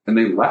anymore. And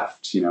they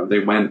left, they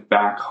went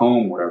back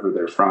home wherever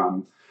they're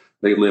from.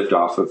 They lived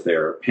off of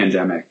their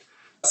pandemic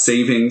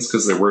savings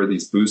because there were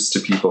these boosts to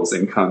people's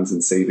incomes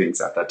and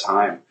savings at that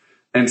time.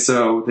 And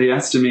so they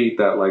estimate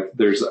that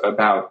there's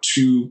about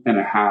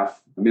 2.5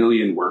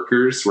 million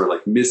workers who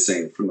are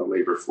missing from the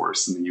labor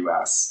force in the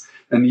US.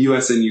 And the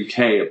US and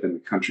UK have been the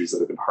countries that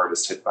have been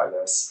hardest hit by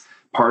this.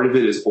 Part of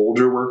it is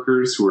older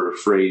workers who are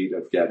afraid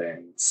of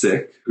getting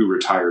sick, who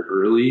retired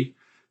early.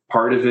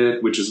 Part of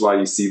it, which is why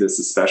you see this,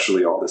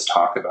 especially all this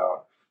talk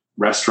about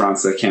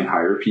restaurants that can't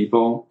hire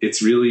people,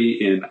 it's really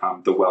in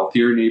the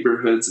wealthier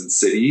neighborhoods and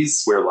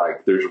cities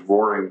where there's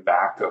roaring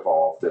back of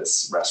all of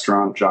this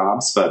restaurant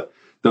jobs. But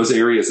those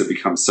areas have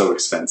become so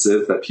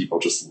expensive that people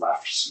just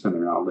left and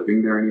they're not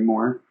living there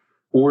anymore.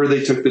 Or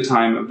they took the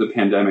time of the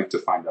pandemic to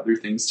find other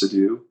things to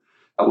do.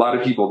 A lot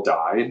of people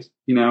died,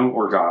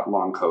 or got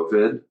long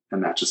COVID,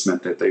 and that just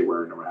meant that they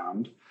weren't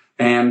around.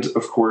 And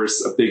of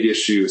course, a big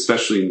issue,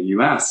 especially in the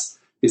US,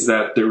 is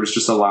that there was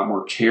just a lot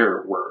more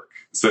care work.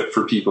 So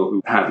for people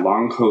who had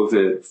long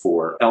COVID,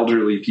 for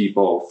elderly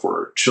people,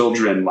 for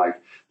children,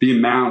 the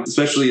amount,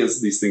 especially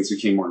as these things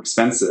became more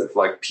expensive,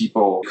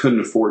 people couldn't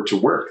afford to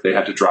work. They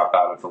had to drop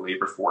out of the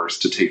labor force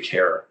to take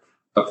care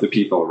of the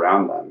people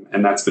around them.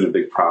 And that's been a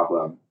big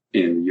problem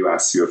in the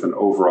US. You have an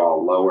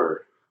overall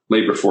lower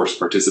labor force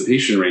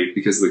participation rate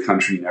because the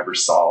country never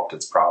solved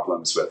its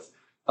problems with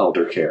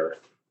elder care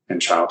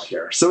and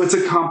childcare. So it's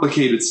a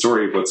complicated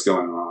story of what's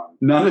going on.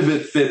 None of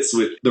it fits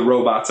with the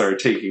robots are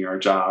taking our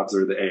jobs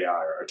or the AI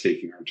are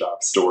taking our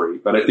jobs story.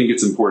 But I think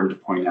it's important to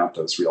point out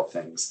those real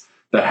things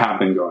that have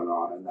been going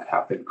on and that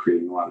have been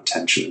creating a lot of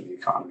tension in the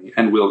economy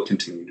and will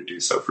continue to do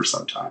so for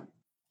some time.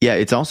 Yeah,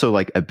 it's also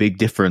like a big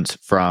difference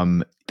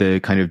from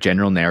the kind of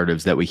general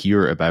narratives that we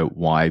hear about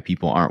why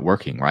people aren't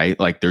working, right?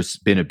 Like there's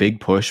been a big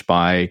push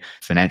by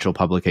financial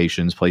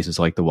publications, places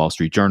like the Wall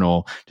Street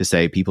Journal, to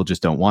say people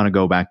just don't want to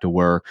go back to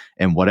work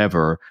and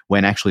whatever,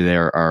 when actually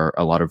there are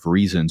a lot of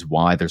reasons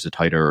why there's a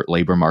tighter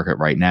labor market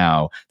right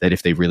now that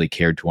if they really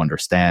cared to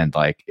understand,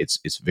 like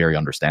it's very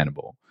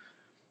understandable.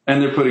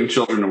 And they're putting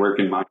children to work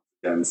in mines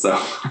again, so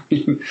I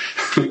mean,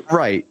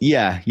 right.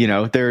 Yeah. You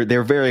know,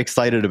 they're very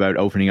excited about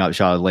opening up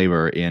child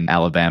labor in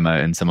Alabama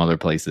and some other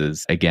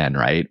places again,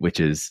 right? Which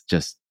is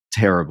just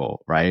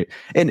terrible, right?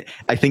 And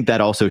I think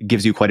that also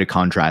gives you quite a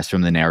contrast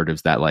from the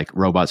narratives that like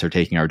robots are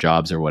taking our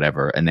jobs or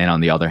whatever. And then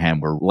on the other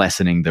hand, we're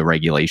lessening the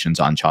regulations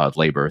on child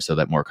labor so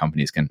that more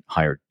companies can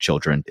hire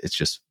children. It's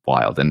just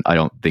wild. And I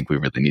don't think we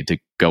really need to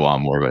go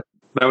on more, but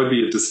that would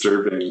be a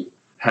disturbing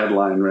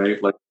headline,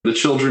 right? Like the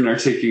children are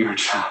taking our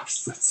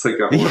jobs. That's like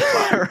a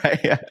horrifying.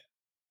 Right.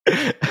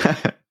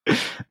 Yeah.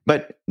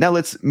 But now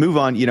let's move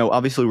on. You know,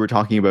 obviously we're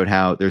talking about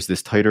how there's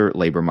this tighter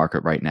labor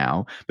market right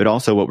now, but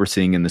also what we're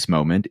seeing in this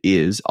moment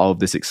is all of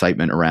this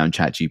excitement around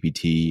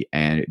ChatGPT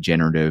and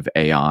generative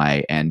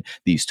AI and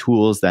these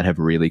tools that have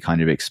really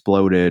kind of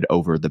exploded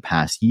over the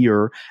past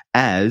year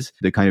as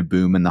the kind of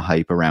boom and the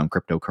hype around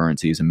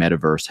cryptocurrencies and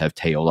metaverse have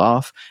tailed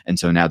off. And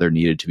so now there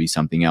needed to be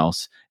something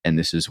else. And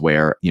this is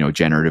where, you know,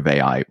 generative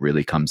AI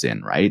really comes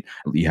in, right?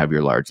 You have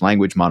your large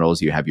language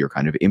models, you have your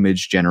kind of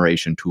image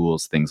generation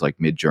tools, things like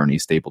Midjourney,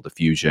 Stable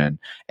Diffusion.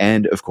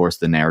 And of course,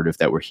 the narrative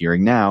that we're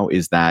hearing now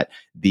is that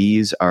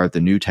these are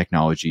the new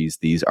technologies.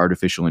 These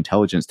artificial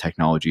intelligence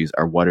technologies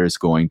are what is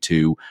going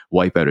to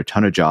wipe out a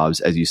ton of jobs.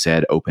 As you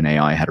said,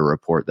 OpenAI had a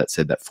report that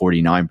said that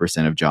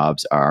 49% of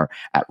jobs are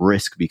at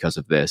risk because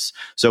of this.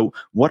 So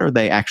what are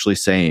they actually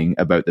saying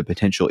about the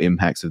potential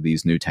impacts of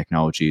these new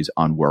technologies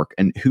on work,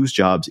 and whose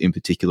jobs in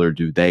particular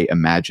do they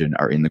imagine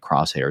are in the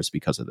crosshairs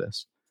because of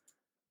this?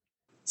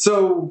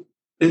 So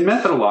in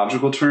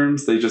methodological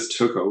terms, they just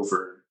took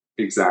over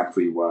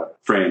exactly what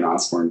Frey and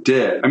Osborne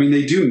did. I mean,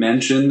 they do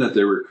mention that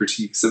there were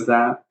critiques of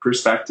that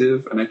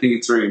perspective, and I think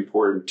it's very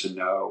important to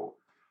know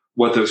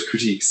what those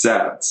critiques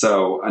said.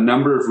 So a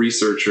number of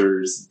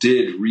researchers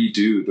did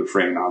redo the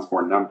Frey and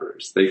Osborne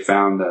numbers. They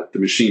found that the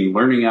machine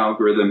learning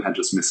algorithm had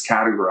just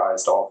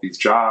miscategorized all of these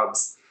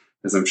jobs,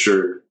 as I'm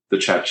sure the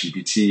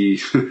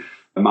ChatGPT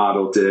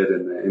model did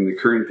in the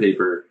current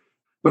paper.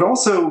 But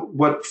also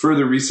what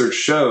further research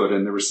showed,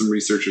 and there were some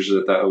researchers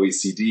at the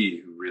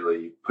OECD who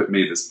really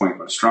made this point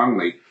most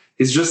strongly,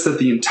 is just that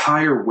the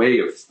entire way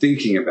of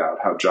thinking about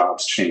how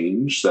jobs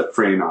change that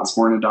Frey and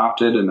Osborne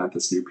adopted and that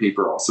this new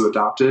paper also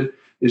adopted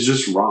is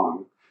just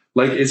wrong.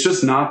 Like, it's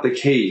just not the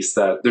case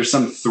that there's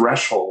some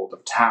threshold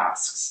of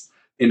tasks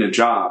in a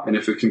job. And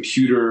if a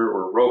computer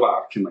or a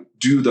robot can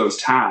do those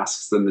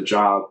tasks, then the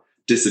job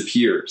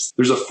disappears.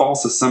 There's a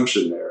false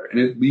assumption there. And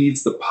it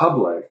leads the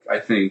public, I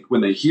think,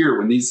 when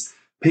these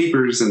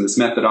papers and this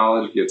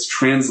methodology gets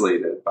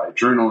translated by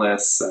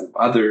journalists and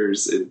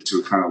others into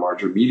a kind of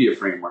larger media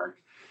framework,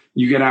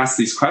 you get asked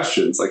these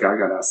questions. Like, I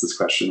got asked this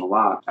question a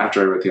lot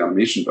after I wrote the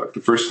automation book. The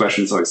first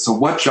question is always, so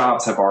what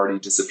jobs have already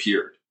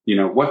disappeared? You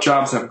know, what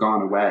jobs have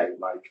gone away?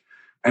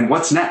 And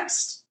what's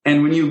next?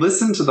 And when you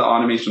listen to the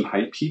automation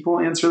hype people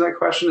answer that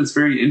question, it's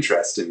very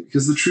interesting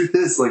because the truth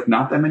is,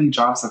 not that many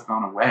jobs have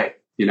gone away.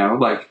 You know,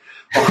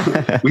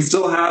 we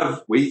still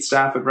have wait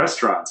staff at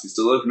restaurants. We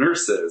still have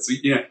nurses.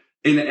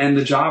 And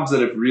the jobs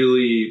that have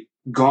really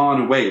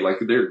gone away,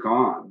 they're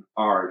gone,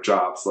 are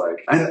jobs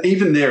and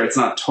even there, it's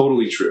not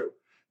totally true,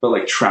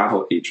 but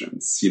travel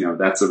agents,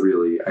 that's a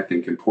really, I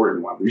think,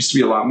 important one. There used to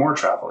be a lot more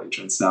travel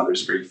agents. Now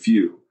there's very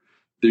few.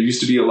 There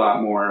used to be a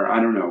lot more,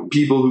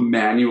 people who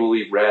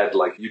manually read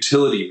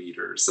utility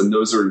meters, and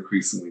those are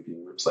increasingly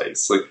being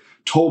replaced.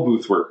 Toll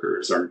booth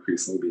workers are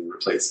increasingly being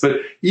replaced. But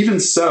even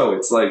so,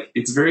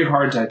 it's very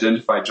hard to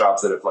identify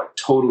jobs that have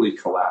totally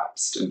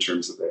collapsed in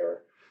terms of their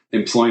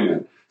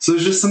employment. So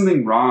there's just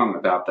something wrong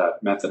about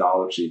that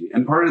methodology.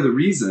 And part of the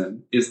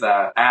reason is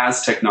that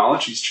as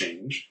technologies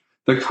change,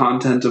 the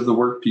content of the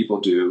work people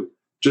do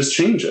just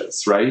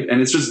changes, right?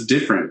 And it's just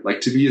different.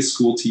 To be a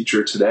school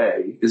teacher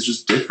today is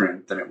just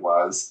different than it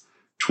was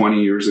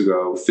 20 years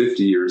ago,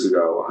 50 years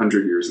ago,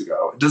 100 years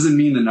ago. It doesn't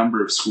mean the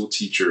number of school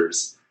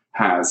teachers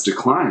has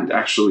declined.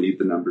 Actually,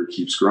 the number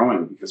keeps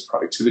growing because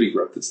productivity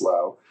growth is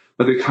low.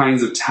 But the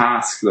kinds of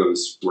tasks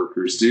those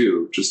workers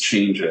do just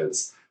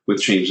changes with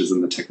changes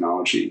in the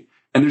technology.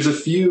 And there's a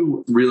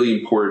few really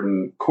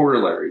important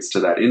corollaries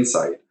to that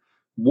insight.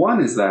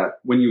 One is that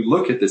when you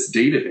look at this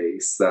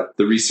database that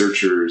the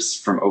researchers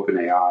from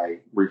OpenAI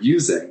were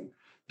using,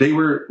 they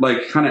were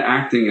kind of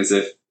acting as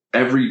if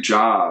every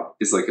job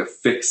is a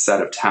fixed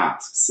set of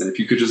tasks. And if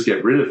you could just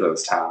get rid of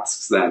those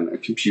tasks, then a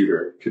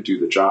computer could do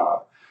the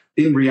job.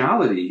 in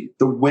reality,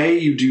 the way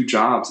you do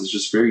jobs is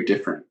just very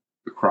different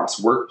across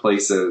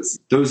workplaces.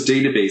 Those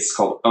databases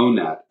called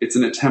ONET, it's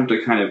an attempt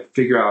to kind of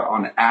figure out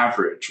on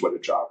average what a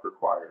job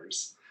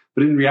requires.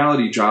 But in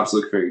reality, jobs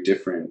look very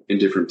different in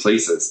different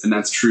places. And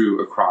that's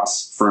true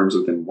across firms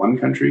within one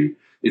country.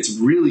 It's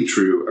really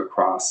true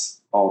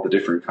across all the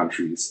different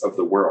countries of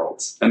the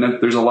world. And then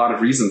there's a lot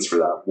of reasons for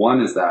that.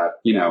 One is that,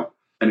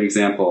 an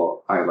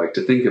example I like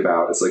to think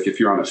about is like if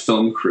you're on a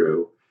film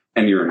crew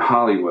and you're in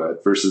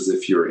Hollywood versus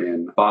if you're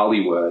in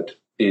Bollywood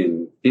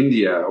in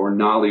India or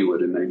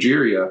Nollywood in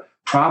Nigeria,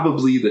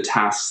 probably the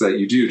tasks that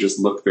you do just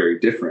look very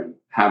different,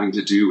 having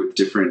to do with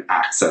different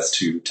access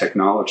to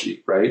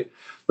technology, right?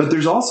 But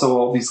there's also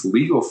all these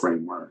legal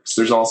frameworks.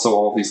 There's also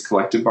all these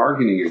collective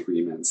bargaining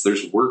agreements.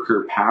 There's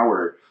worker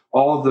power.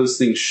 All of those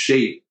things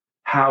shape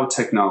how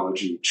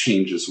technology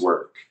changes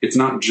work. It's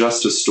not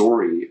just a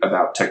story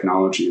about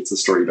technology. It's a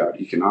story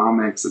about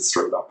economics. It's a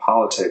story about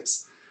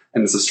politics.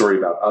 And it's a story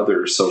about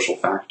other social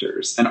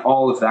factors. And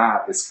all of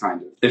that is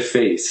kind of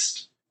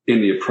effaced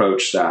in the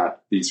approach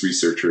that these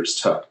researchers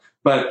took.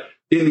 But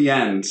in the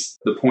end,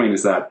 the point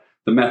is that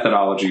the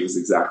methodology was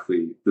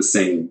exactly the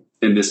same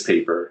in this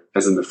paper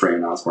as in the Frey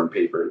and Osborne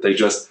paper. They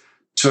just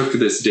took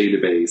this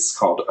database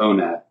called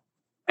ONET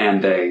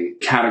and they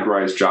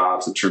categorized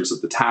jobs in terms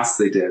of the tasks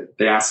they did.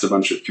 They asked a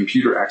bunch of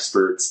computer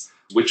experts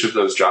which of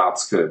those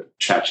jobs could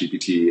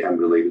ChatGPT and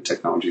related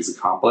technologies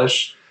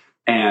accomplish.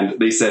 And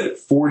they said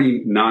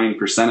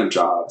 49% of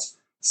jobs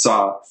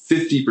saw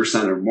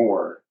 50% or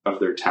more of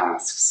their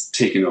tasks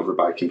taken over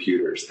by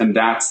computers. And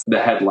that's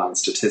the headline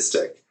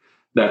statistic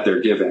that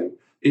they're giving.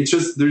 It's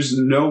just, there's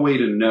no way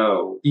to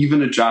know,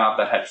 even a job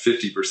that had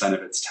 50%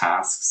 of its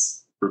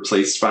tasks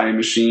replaced by a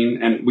machine.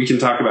 And we can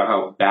talk about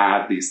how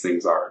bad these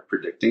things are at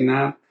predicting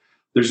that.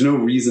 There's no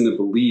reason to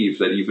believe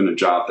that even a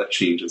job that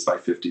changes by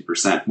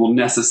 50% will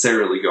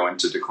necessarily go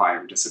into decline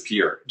or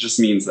disappear. It just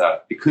means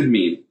that it could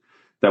mean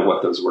that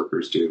what those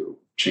workers do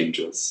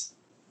changes.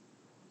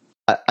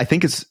 I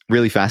think it's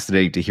really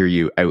fascinating to hear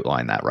you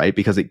outline that, right?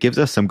 Because it gives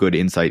us some good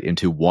insight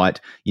into what,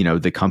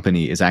 the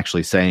company is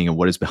actually saying and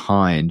what is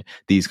behind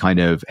these kind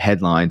of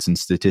headlines and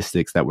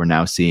statistics that we're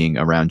now seeing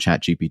around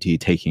ChatGPT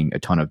taking a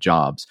ton of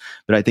jobs.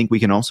 But I think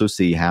we can also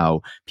see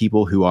how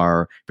people who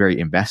are very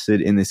invested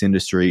in this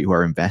industry, who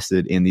are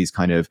invested in these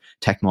kind of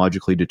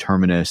technologically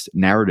determinist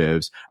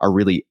narratives, are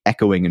really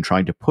echoing and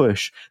trying to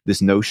push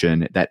this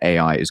notion that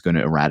AI is going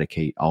to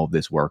eradicate all of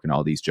this work and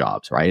all these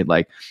jobs, right?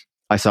 Like,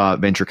 I saw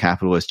venture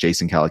capitalist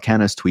Jason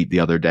Calacanis tweet the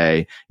other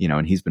day,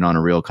 and he's been on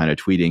a real kind of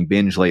tweeting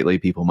binge lately.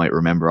 People might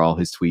remember all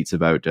his tweets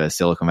about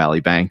Silicon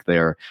Valley Bank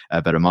there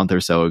about a month or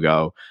so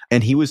ago.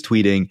 And he was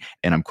tweeting,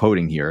 and I'm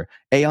quoting here,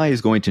 AI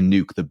is going to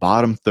nuke the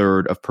bottom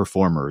third of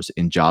performers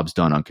in jobs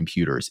done on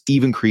computers,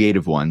 even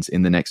creative ones,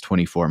 in the next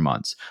 24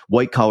 months.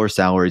 White-collar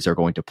salaries are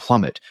going to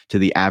plummet to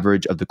the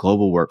average of the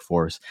global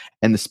workforce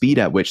and the speed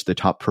at which the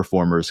top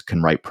performers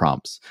can write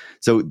prompts.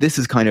 So this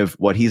is kind of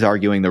what he's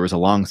arguing. There was a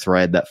long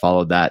thread that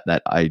followed that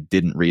I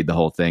didn't read the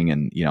whole thing,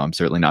 and I'm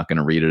certainly not going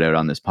to read it out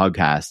on this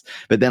podcast.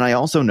 But then I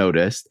also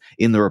noticed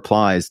in the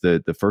replies,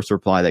 the first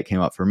reply that came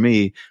up for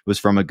me was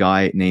from a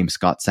guy named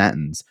Scott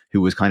Santens,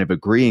 who was kind of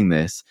agreeing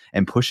this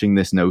and pushing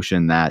this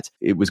notion that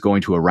it was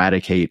going to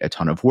eradicate a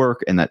ton of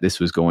work and that this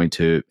was going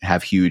to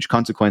have huge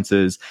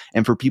consequences.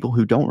 And for people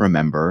who don't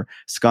remember,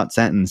 Scott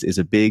Santens is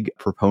a big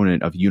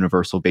proponent of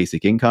universal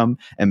basic income.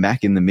 And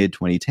back in the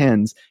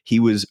mid-2010s, he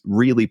was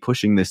really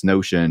pushing this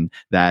notion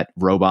that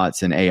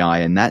robots and AI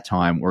in that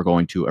time were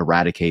going to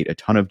eradicate a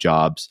ton of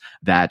jobs,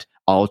 that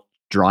all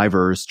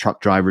drivers, truck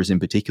drivers in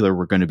particular,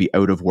 were going to be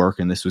out of work,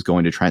 and this was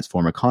going to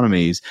transform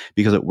economies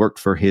because it worked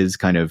for his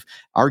kind of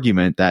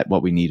argument that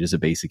what we need is a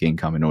basic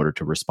income in order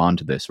to respond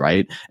to this,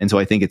 right? And so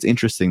I think it's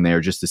interesting there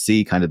just to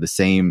see kind of the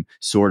same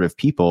sort of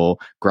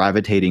people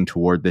gravitating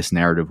toward this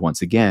narrative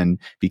once again,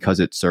 because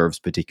it serves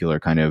particular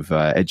kind of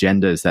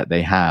agendas that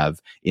they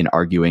have in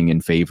arguing in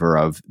favor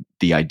of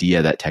the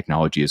idea that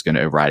technology is going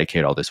to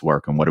eradicate all this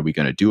work and what are we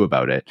going to do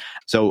about it.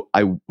 So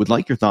I would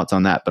like your thoughts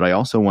on that, but I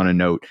also want to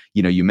note,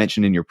 you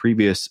mentioned in your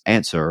previous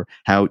answer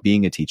how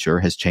being a teacher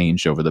has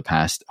changed over the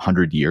past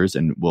 100 years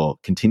and will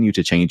continue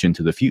to change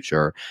into the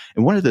future.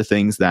 And one of the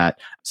things that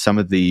some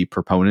of the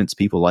proponents,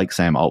 people like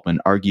Sam Altman,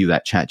 argue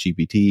that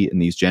ChatGPT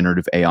and these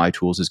generative AI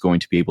tools is going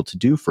to be able to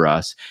do for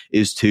us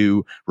is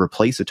to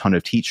replace a ton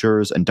of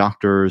teachers and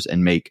doctors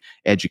and make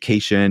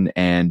education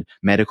and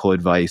medical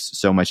advice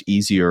so much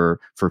easier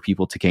for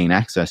people to gain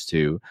access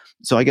to.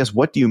 So I guess,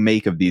 what do you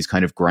make of these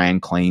kind of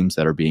grand claims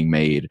that are being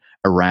made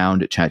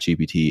around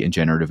ChatGPT and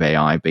generative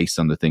AI based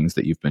on the things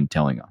that you've been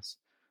telling us?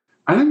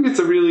 I think it's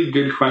a really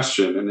good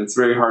question, and it's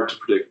very hard to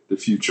predict the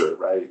future,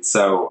 right?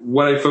 So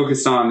what I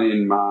focused on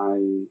in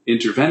my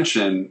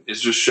intervention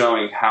is just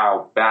showing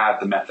how bad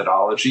the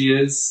methodology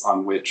is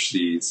on which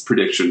these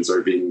predictions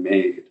are being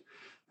made.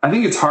 I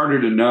think it's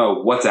harder to know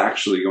what's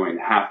actually going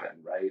to happen,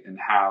 right? And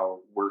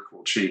how work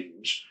will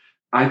change.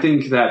 I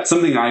think that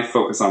something I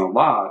focus on a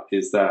lot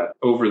is that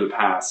over the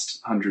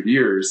past 100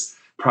 years,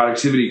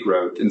 productivity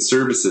growth in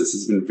services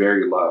has been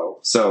very low.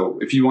 So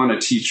if you want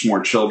to teach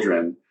more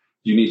children,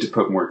 you need to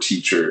put more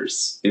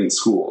teachers in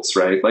schools,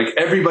 right? Like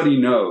everybody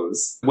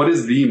knows what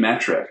is the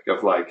metric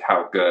of like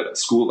how good a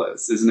school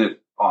is. Isn't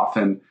it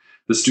often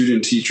the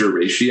student teacher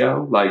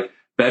ratio? Like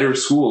better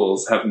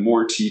schools have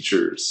more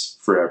teachers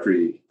for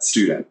every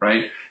student,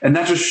 right? And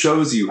that just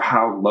shows you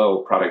how low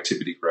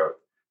productivity growth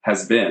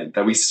has been,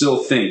 that we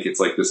still think it's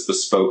like this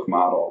bespoke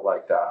model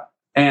like that.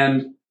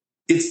 And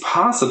it's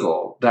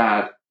possible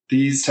that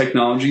these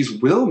technologies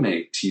will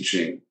make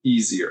teaching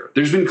easier.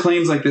 There's been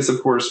claims like this,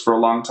 of course, for a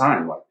long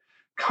time, like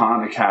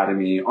Khan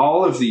Academy,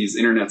 all of these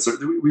internets.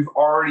 We've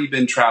already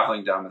been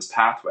traveling down this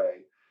pathway.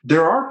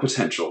 There are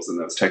potentials in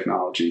those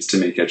technologies to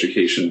make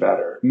education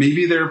better.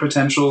 Maybe there are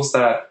potentials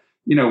that,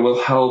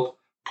 will help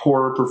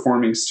poorer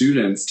performing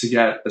students to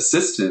get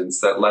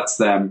assistance that lets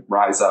them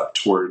rise up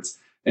towards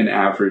an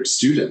average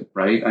student,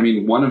 right? I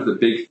mean, one of the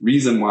big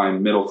reasons why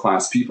middle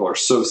class people are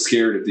so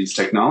scared of these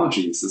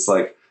technologies is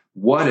like,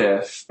 what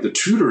if the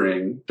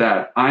tutoring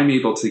that I'm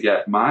able to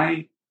get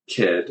my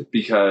kid,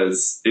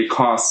 because it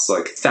costs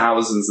like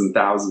thousands and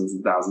thousands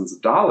and thousands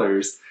of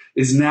dollars,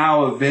 is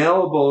now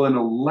available in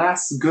a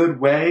less good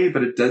way,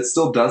 but it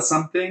still does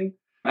something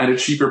at a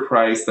cheaper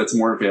price that's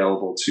more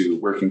available to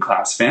working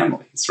class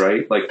families,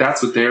 right? Like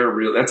that's a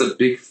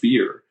big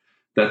fear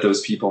that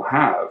those people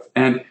have.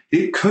 And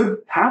it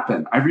could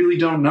happen. I really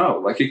don't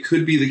know. Like it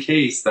could be the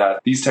case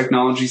that these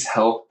technologies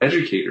help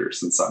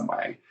educators in some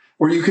way.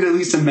 Or you could at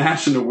least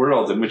imagine a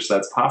world in which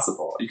that's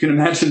possible. You can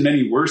imagine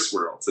many worse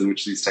worlds in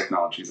which these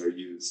technologies are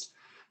used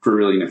for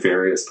really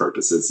nefarious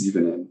purposes,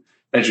 even in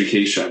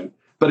education.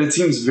 But it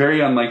seems very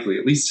unlikely,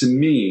 at least to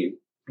me,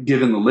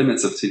 given the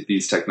limits of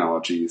these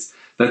technologies,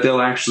 that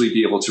they'll actually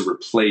be able to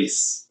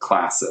replace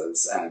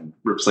classes and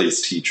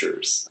replace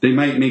teachers. They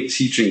might make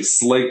teaching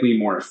slightly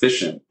more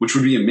efficient, which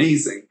would be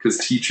amazing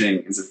because teaching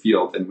is a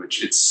field in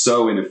which it's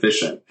so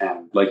inefficient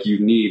and like you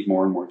need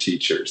more and more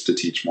teachers to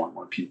teach more and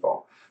more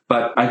people.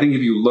 But I think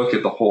if you look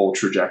at the whole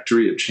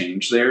trajectory of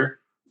change there,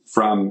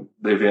 from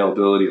the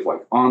availability of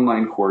like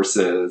online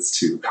courses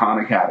to Khan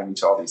Academy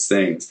to all these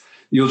things,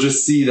 you'll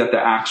just see that the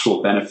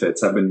actual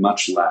benefits have been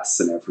much less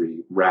in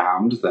every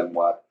round than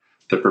what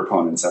the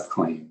proponents have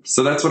claimed.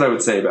 So that's what I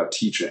would say about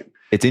teaching.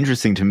 It's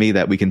interesting to me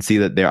that we can see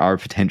that there are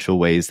potential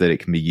ways that it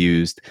can be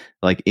used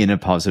like in a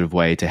positive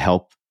way to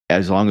help,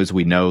 as long as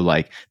we know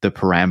like the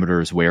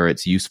parameters where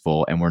it's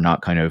useful and we're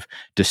not kind of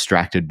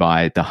distracted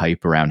by the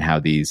hype around how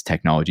these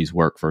technologies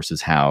work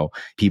versus how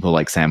people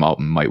like Sam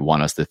Altman might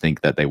want us to think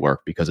that they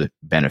work because it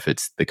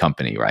benefits the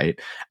company, right?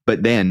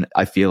 But then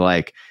I feel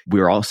like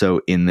we're also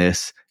in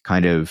this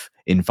kind of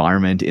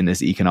environment, in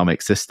this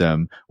economic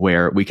system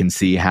where we can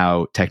see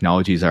how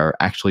technologies are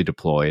actually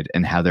deployed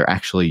and how they're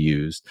actually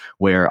used,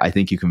 where I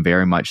think you can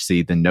very much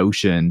see the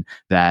notion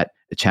that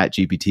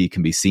ChatGPT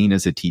can be seen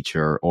as a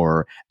teacher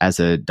or as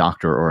a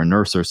doctor or a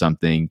nurse or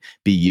something,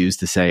 be used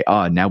to say,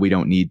 now we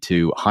don't need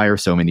to hire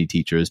so many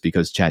teachers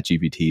because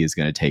ChatGPT is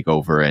going to take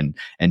over and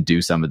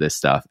do some of this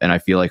stuff. And I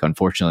feel like,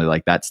 unfortunately,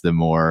 like that's the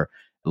more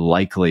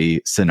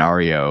likely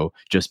scenario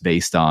just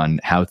based on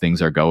how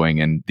things are going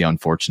and the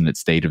unfortunate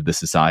state of the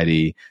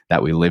society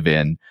that we live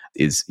in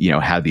is,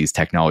 how these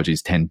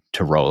technologies tend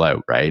to roll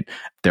out, right?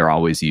 They're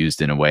always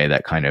used in a way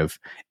that kind of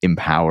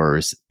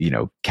empowers,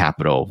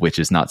 capital, which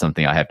is not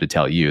something I have to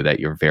tell you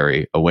that you're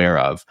very aware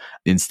of,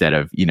 instead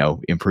of,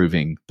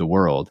 improving the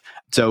world.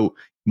 So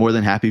more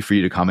than happy for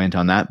you to comment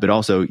on that, but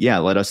also,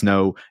 let us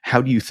know,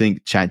 how do you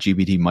think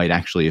ChatGPT might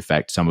actually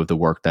affect some of the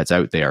work that's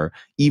out there,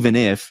 even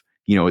if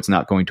it's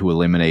not going to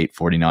eliminate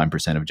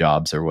 49% of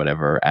jobs or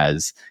whatever,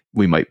 as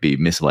we might be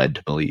misled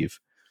to believe.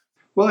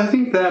 Well, I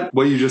think that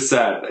what you just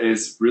said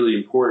is really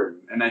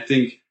important. And I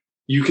think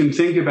you can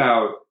think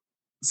about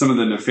some of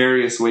the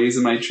nefarious ways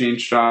it might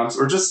change jobs,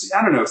 or just,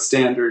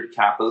 standard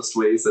capitalist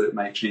ways that it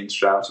might change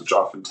jobs, which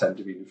often tend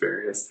to be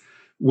nefarious,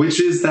 which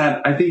is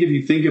that I think if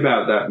you think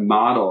about that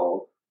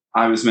model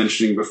I was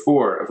mentioning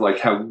before of like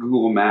how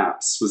Google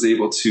Maps was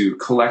able to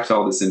collect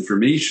all this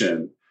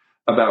information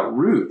about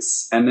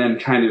routes and then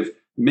kind of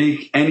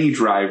make any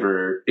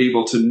driver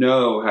able to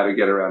know how to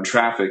get around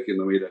traffic in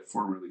the way that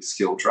formerly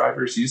skilled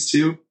drivers used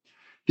to.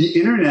 The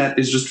internet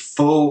is just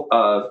full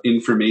of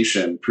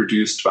information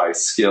produced by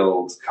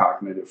skilled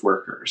cognitive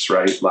workers,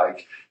 right?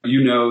 Like,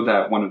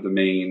 that one of the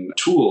main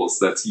tools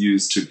that's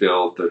used to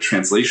build the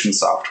translation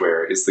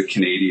software is the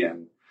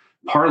Canadian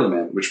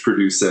Parliament, which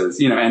produces,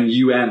 and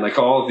UN, like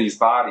all of these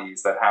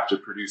bodies that have to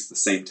produce the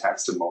same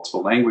text in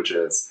multiple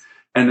languages,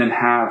 and then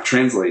have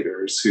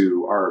translators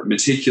who are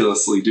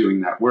meticulously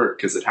doing that work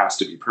because it has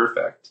to be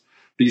perfect.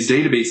 These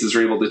databases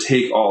are able to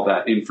take all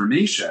that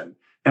information,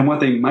 and what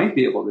they might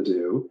be able to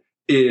do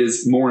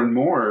is more and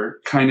more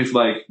kind of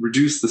like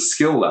reduce the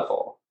skill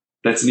level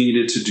that's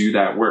needed to do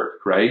that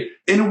work, right?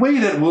 In a way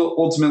that will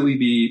ultimately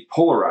be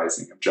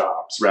polarizing of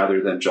jobs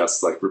rather than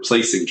just like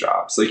replacing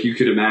jobs. Like you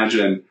could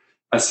imagine,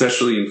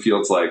 especially in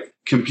fields like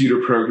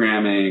computer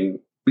programming,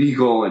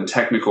 legal and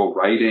technical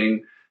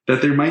writing,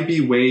 that there might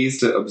be ways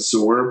to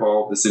absorb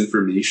all this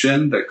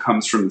information that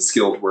comes from the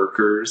skilled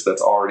workers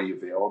that's already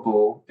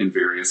available in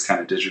various kind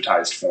of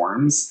digitized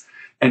forms,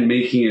 and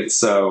making it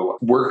so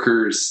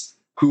workers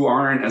who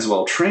aren't as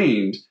well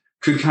trained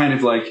could kind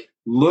of like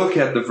look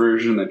at the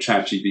version that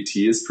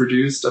ChatGPT has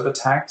produced of a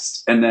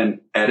text and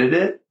then edit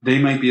it. They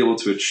might be able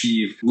to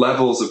achieve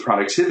levels of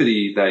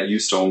productivity that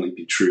used to only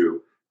be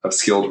true of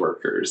skilled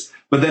workers.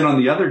 But then on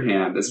the other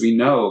hand, as we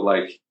know,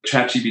 like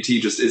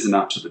ChatGPT just isn't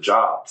up to the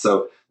job.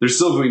 So there's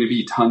still going to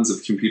be tons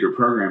of computer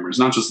programmers,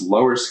 not just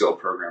lower skilled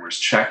programmers,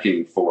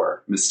 checking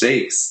for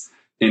mistakes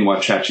in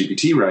what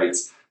ChatGPT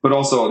writes, but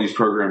also all these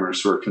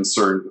programmers who are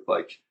concerned with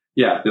like,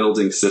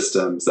 building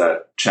systems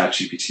that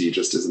ChatGPT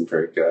just isn't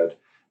very good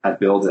at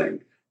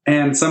building.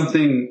 And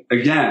something,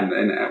 again,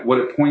 and what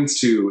it points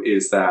to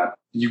is that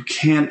you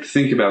can't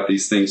think about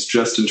these things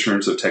just in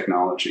terms of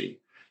technology.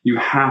 You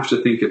have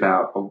to think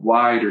about a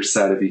wider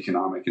set of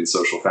economic and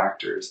social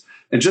factors.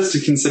 And just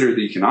to consider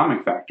the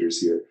economic factors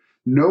here,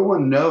 no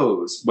one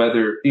knows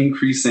whether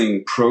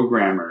increasing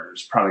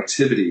programmers'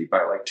 productivity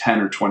by like 10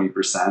 or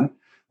 20%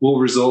 will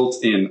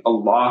result in a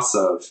loss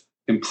of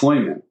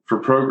employment for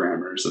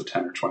programmers of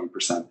 10 or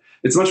 20%.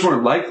 It's much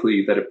more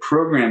likely that if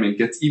programming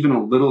gets even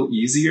a little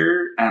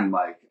easier and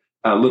like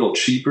a little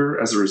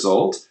cheaper as a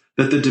result,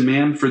 that the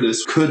demand for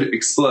this could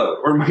explode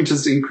or might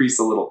just increase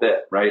a little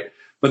bit, right?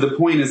 But the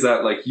point is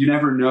that like you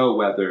never know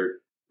whether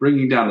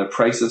bringing down the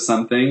price of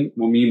something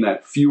will mean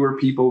that fewer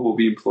people will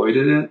be employed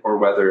in it or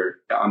whether,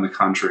 on the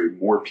contrary,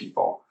 more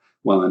people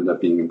will end up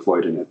being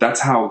employed in it.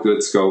 That's how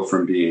goods go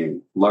from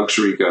being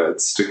luxury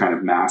goods to kind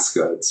of mass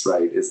goods,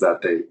 right? Is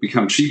that they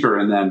become cheaper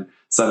and then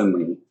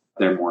suddenly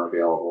they're more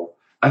available.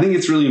 I think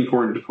it's really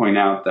important to point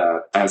out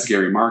that, as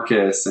Gary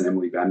Marcus and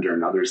Emily Bender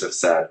and others have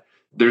said,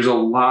 there's a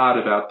lot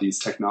about these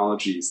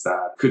technologies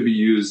that could be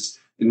used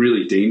in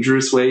really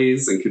dangerous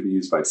ways and could be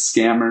used by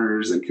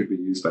scammers and could be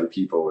used by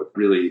people with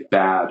really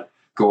bad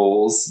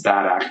goals,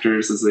 bad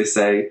actors, as they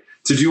say,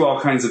 to do all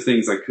kinds of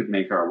things that could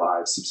make our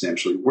lives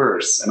substantially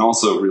worse and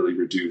also really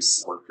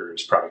reduce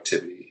workers'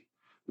 productivity.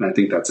 And I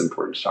think that's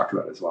important to talk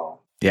about as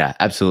well. Yeah,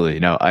 absolutely.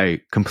 No,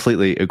 I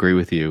completely agree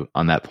with you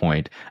on that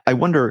point. I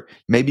wonder,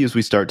 maybe as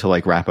we start to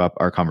like wrap up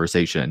our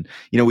conversation,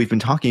 we've been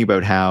talking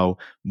about how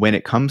when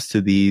it comes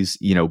to these,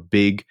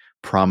 big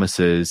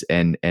promises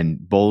and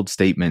bold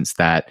statements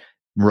that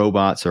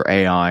robots or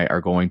AI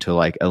are going to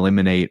like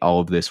eliminate all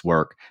of this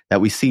work,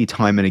 that we see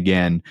time and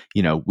again,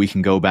 we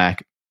can go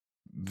back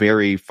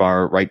very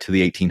far right to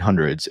the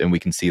 1800s and we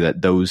can see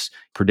that those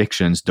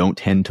predictions don't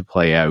tend to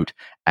play out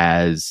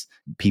as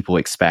people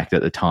expect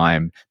at the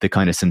time. The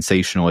kind of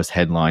sensationalist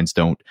headlines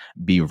don't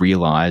be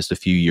realized a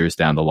few years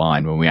down the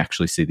line when we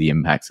actually see the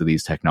impacts of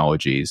these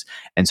technologies.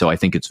 And so I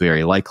think it's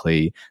very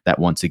likely that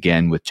once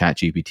again with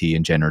ChatGPT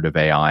and generative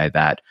AI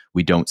that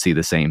we don't see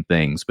the same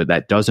things, but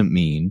that doesn't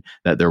mean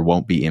that there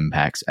won't be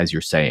impacts, as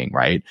you're saying,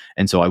 right?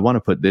 And so I want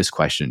to put this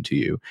question to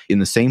you. In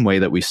the same way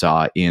that we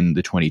saw in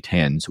the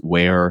 2010s,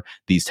 where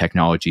these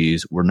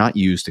technologies were not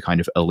used to kind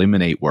of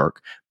eliminate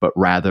work, but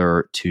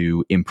rather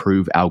to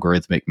improve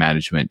algorithmic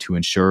management, to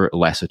ensure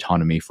less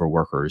autonomy for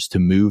workers, to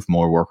move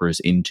more workers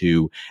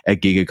into a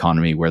gig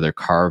economy where they're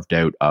carved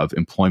out of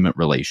employment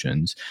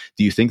relations,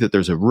 do you think that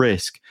there's a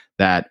risk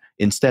that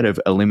instead of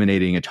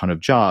eliminating a ton of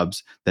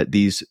jobs, that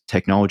these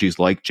technologies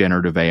like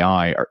generative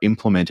AI are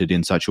implemented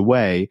in such a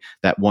way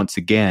that once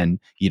again,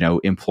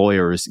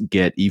 employers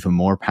get even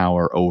more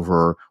power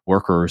over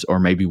workers, or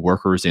maybe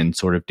workers in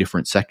sort of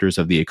different sectors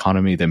of the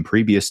economy than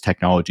previous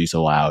technologies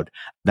allowed?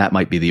 That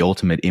might be the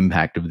ultimate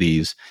impact of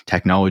these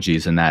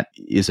technologies. And that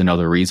is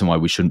another reason why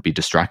we shouldn't be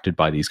distracted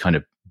by these kind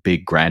of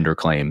big, grander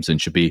claims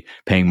and should be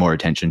paying more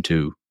attention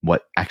to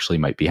what actually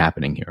might be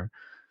happening here.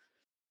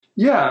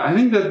 Yeah, I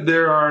think that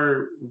there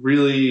are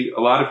really a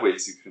lot of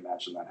ways you could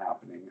imagine that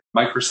happening.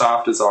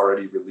 Microsoft is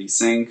already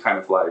releasing kind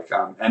of like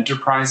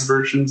enterprise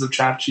versions of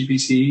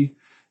ChatGPT.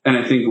 And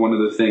I think one of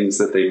the things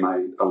that they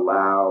might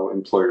allow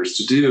employers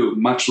to do,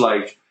 much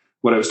like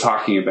what I was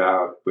talking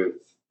about with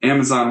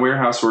Amazon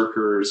warehouse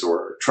workers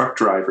or truck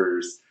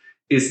drivers,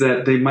 is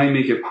that they might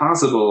make it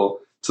possible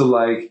to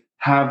like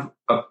have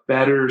a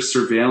better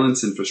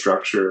surveillance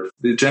infrastructure.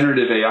 The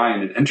generative AI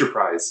in an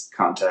enterprise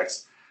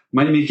context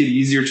might make it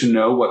easier to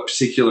know what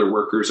particular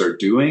workers are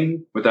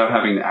doing without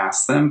having to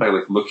ask them, by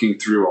like looking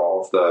through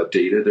all of the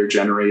data they're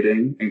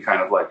generating and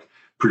kind of like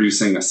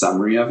producing a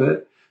summary of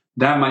it.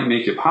 That might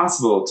make it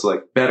possible to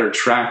like better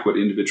track what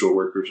individual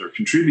workers are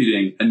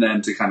contributing and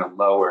then to kind of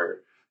lower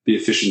the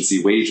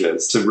efficiency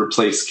wages, to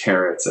replace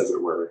carrots, as it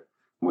were,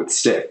 with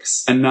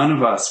sticks. And none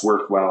of us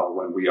work well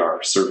when we are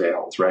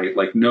surveilled, right?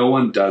 Like no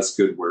one does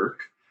good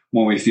work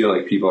when we feel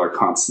like people are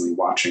constantly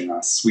watching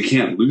us. We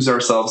can't lose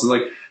ourselves.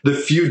 Like the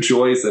few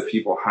joys that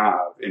people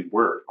have in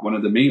work, one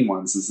of the main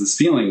ones is this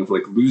feeling of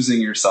like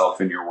losing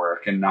yourself in your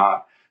work and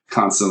not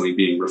constantly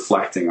being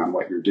reflecting on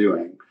what you're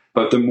doing.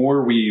 But the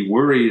more we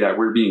worry that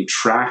we're being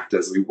tracked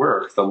as we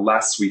work, the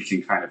less we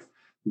can kind of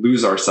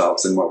lose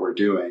ourselves in what we're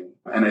doing.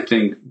 And I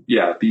think,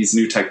 these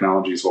new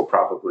technologies will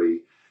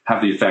probably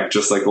have the effect,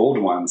 just like old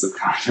ones, of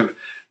kind of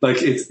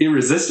like it's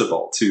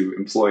irresistible to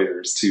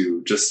employers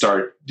to just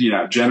start,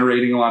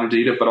 generating a lot of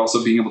data, but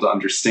also being able to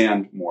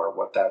understand more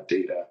what that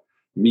data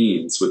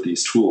means with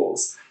these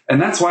tools.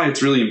 And that's why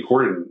it's really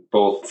important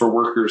both for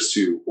workers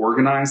to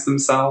organize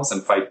themselves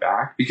and fight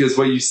back, because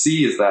what you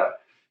see is that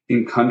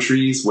in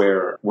countries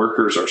where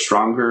workers are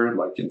stronger,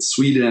 like in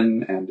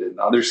Sweden and in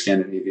other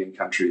Scandinavian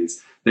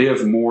countries, they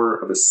have more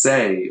of a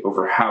say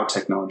over how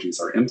technologies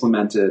are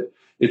implemented.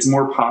 It's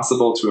more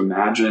possible to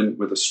imagine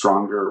with a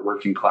stronger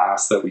working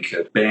class that we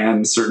could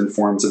ban certain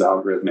forms of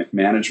algorithmic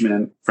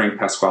management. Frank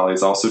Pasquale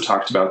has also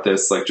talked about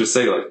this, like just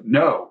say like,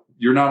 no,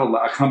 you're not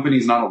allowed, a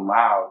company's not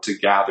allowed to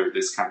gather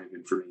this kind of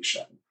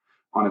information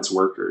on its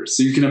workers.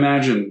 So you can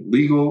imagine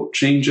legal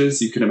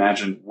changes. You can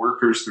imagine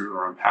workers through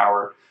their own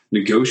power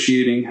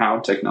negotiating how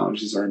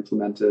technologies are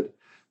implemented.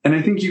 And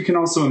I think you can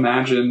also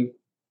imagine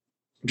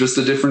just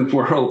a different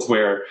world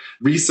where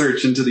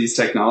research into these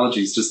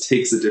technologies just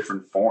takes a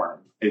different form.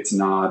 It's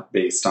not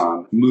based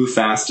on move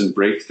fast and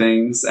break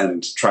things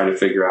and try to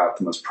figure out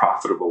the most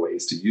profitable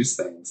ways to use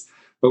things,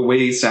 but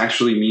ways to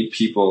actually meet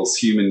people's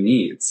human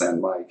needs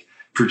and like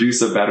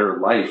produce a better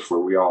life where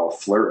we all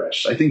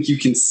flourish. I think you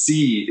can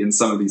see in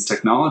some of these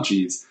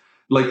technologies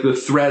like the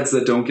threads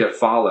that don't get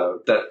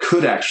followed that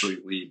could actually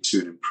lead to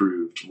an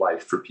improved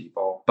life for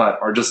people, but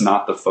are just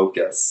not the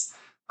focus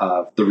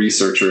of the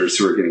researchers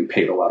who are getting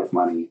paid a lot of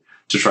money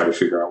to try to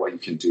figure out what you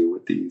can do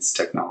with these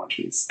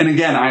technologies. And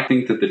again, I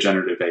think that the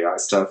generative AI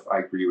stuff, I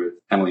agree with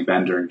Emily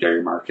Bender and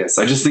Gary Marcus.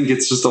 I just think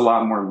it's just a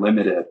lot more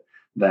limited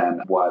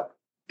than what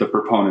the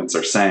proponents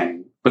are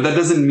saying. But that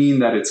doesn't mean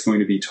that it's going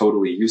to be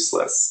totally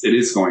useless. It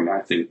is going to,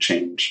 I think,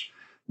 change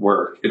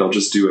work. It'll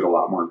just do it a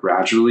lot more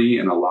gradually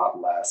and a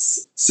lot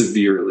less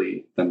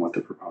severely than what the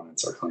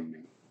proponents are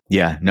claiming.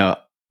 Yeah, no,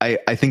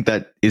 I think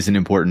that is an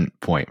important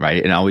point,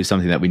 right? And always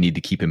something that we need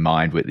to keep in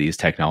mind with these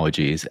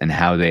technologies and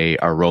how they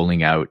are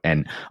rolling out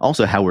and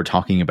also how we're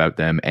talking about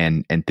them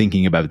and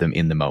thinking about them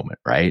in the moment,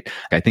 right?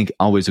 I think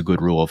always a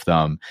good rule of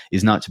thumb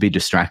is not to be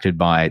distracted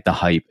by the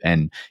hype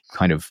and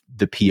kind of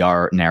the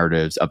PR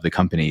narratives of the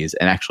companies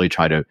and actually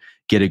try to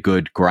get a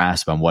good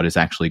grasp on what is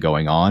actually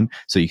going on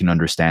so you can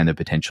understand the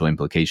potential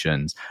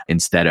implications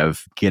instead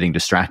of getting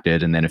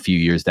distracted and then a few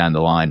years down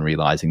the line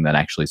realizing that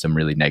actually some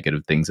really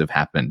negative things have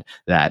happened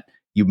that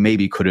you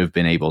maybe could have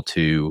been able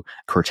to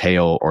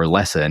curtail or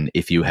lessen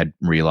if you had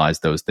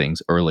realized those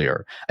things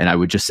earlier. And I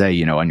would just say,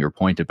 you know, on your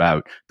point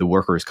about the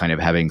workers kind of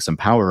having some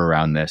power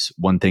around this,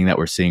 one thing that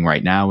we're seeing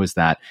right now is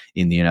that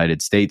in the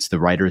United States, the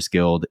Writers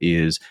Guild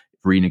is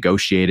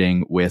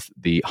renegotiating with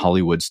the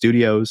Hollywood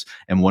studios.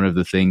 And one of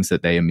the things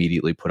that they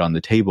immediately put on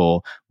the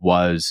table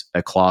was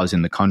a clause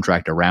in the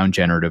contract around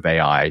generative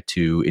AI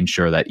to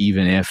ensure that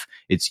even if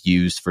it's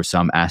used for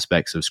some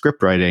aspects of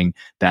script writing,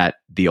 that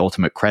the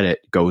ultimate credit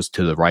goes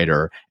to the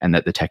writer and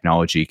that the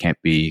technology can't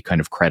be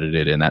kind of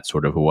credited in that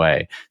sort of a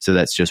way. So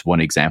that's just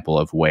one example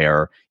of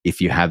where if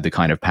you have the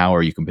kind of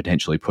power, you can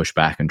potentially push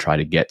back and try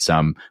to get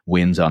some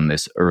wins on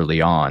this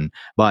early on.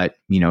 But,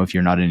 you know, if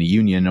you're not in a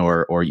union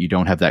or you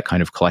don't have that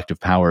kind of collective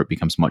power, it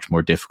becomes much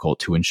more difficult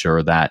to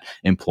ensure that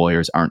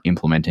employers aren't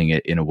implementing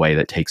it in a way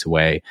that takes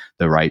away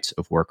the rights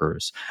of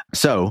workers.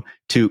 So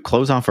to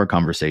close off our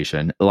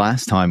conversation,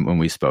 last time when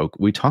we spoke,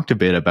 we talked a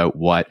bit about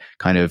what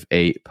kind of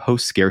a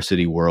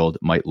post-scarcity world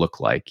might look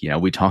like. You know,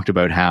 we talked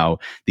about how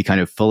the kind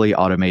of fully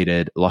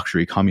automated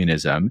luxury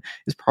communism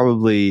is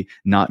probably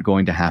not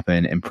going to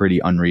happen and pretty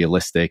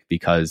unrealistic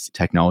because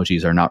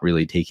technologies are not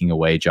really taking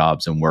away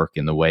jobs and work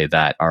in the way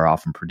that are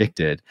often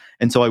predicted.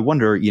 And so I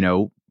wonder, you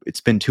know,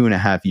 it's been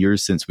 2.5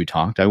 years since we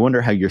talked. I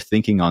wonder how your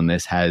thinking on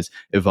this has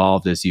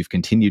evolved as you've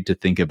continued to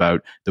think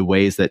about the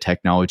ways that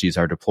technologies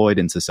are deployed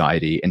in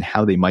society and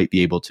how they might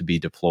be able to be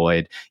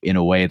deployed in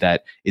a way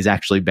that is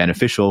actually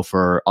beneficial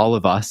for all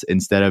of us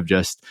instead of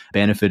just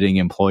benefiting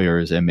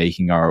employers and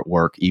making our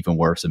work even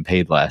worse and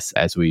paid less,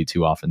 as we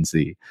too often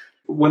see.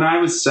 When I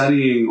was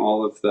studying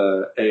all of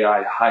the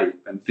AI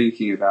hype and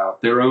thinking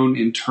about their own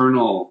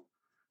internal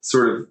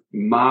sort of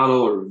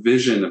model or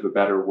vision of a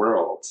better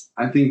world,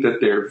 I think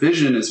that their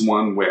vision is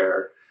one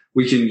where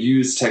we can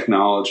use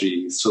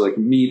technologies to like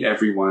meet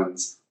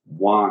everyone's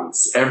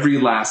wants, every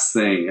last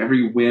thing,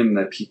 every whim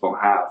that people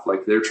have.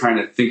 Like they're trying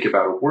to think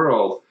about a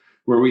world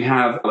where we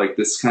have like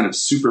this kind of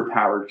super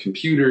powered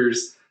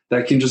computers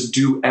that can just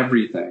do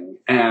everything.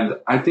 And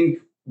I think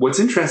what's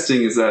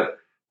interesting is that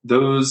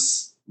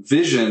those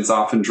visions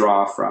often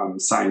draw from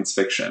science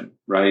fiction,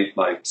 right?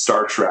 Like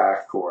Star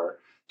Trek or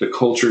the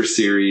Culture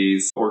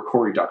series or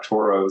Cory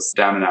Doctorow's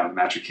Down and Out of the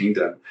Magic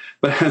Kingdom.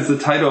 But as the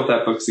title of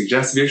that book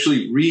suggests, if you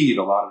actually read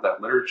a lot of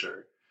that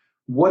literature,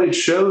 what it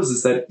shows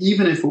is that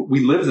even if we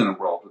lived in a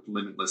world with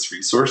limitless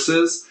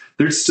resources,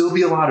 there'd still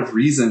be a lot of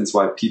reasons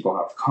why people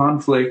have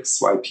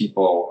conflicts, why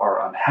people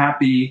are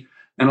unhappy.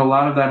 And a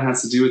lot of that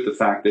has to do with the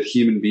fact that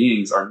human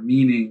beings are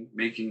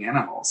meaning-making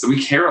animals. And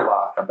we care a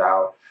lot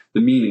about the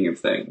meaning of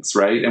things,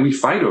 right? And we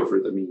fight over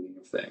the meaning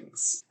of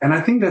things. And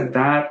I think that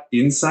that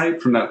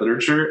insight from that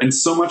literature, and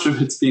so much of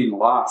it's being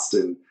lost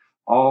in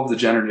all of the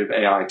generative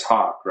AI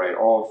talk, right?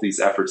 All of these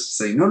efforts to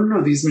say,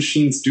 no, these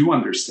machines do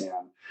understand.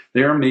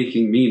 They are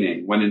making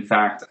meaning, when in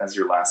fact, as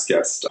your last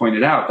guest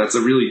pointed out, that's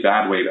a really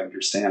bad way to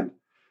understand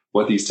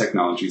what these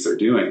technologies are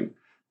doing.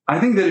 I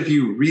think that if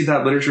you read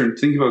that literature and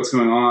think about what's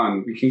going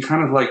on, you can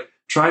kind of like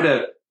try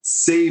to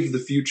save the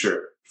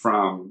future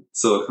from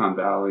Silicon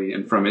Valley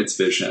and from its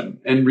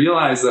vision, and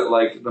realize that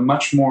like the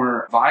much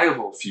more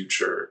viable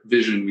future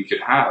vision we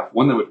could have,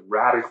 one that would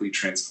radically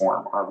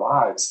transform our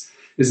lives,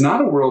 is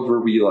not a world where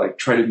we like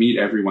try to meet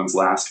everyone's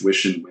last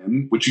wish and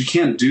whim, which you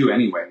can't do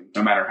anyway,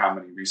 no matter how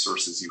many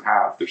resources you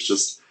have. There's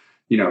just,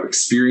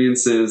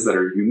 experiences that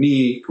are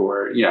unique,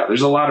 or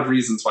there's a lot of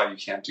reasons why you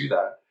can't do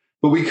that.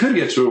 But we could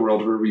get to a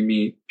world where we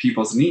meet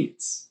people's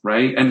needs,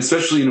 right? And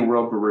especially in a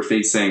world where we're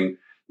facing,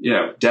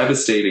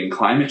 devastating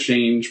climate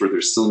change, where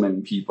there's still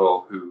many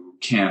people who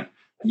can't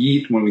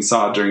eat. When we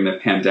saw during the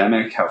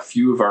pandemic how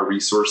few of our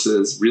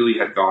resources really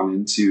had gone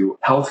into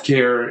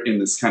healthcare in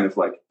this kind of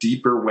like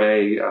deeper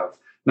way of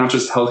not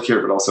just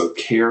healthcare, but also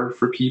care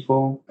for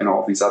people in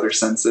all these other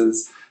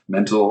senses,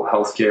 mental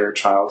health care,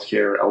 child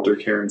care, elder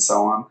care, and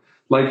so on.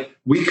 Like,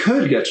 we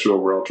could get to a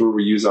world where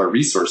we use our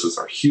resources,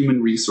 our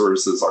human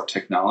resources, our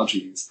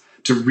technologies,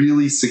 to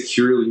really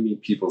securely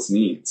meet people's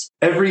needs.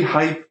 Every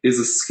hype is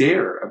a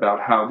scare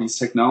about how these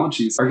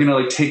technologies are going to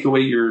like take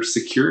away your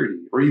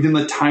security, or even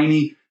the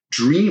tiny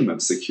dream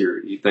of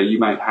security that you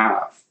might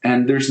have.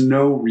 And there's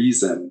no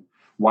reason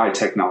why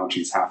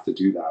technologies have to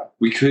do that.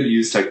 We could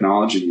use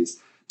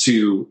technologies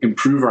to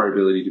improve our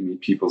ability to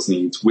meet people's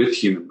needs with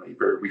human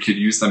labor. We could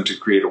use them to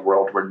create a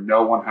world where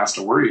no one has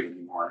to worry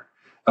anymore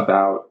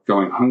about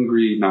going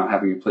hungry, not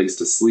having a place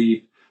to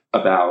sleep,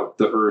 about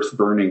the earth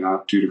burning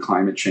up due to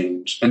climate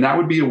change. And that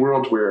would be a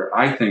world where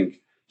I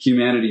think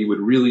humanity would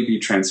really be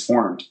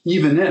transformed,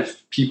 even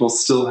if people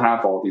still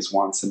have all these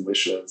wants and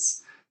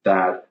wishes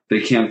that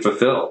they can't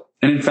fulfill.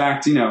 And in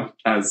fact,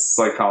 as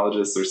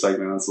psychologists or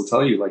psychoanalysts will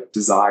tell you, like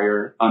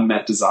desire,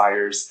 unmet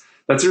desires,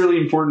 that's a really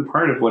important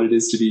part of what it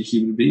is to be a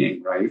human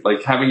being, right?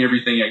 Like having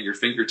everything at your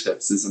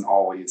fingertips isn't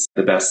always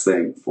the best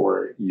thing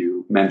for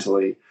you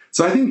mentally.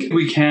 So I think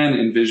we can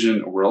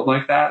envision a world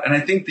like that. And I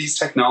think these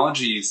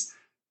technologies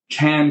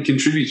can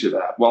contribute to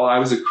that. While I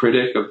was a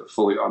critic of the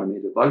fully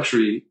automated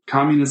luxury,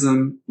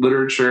 communism,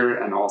 literature,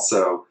 and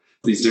also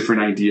these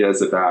different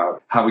ideas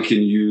about how we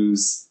can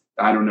use,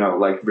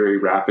 like very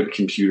rapid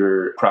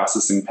computer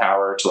processing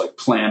power to like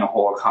plan a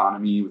whole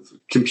economy with a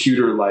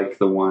computer like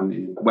the one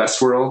in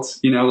Westworld,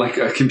 like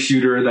a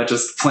computer that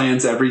just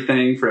plans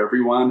everything for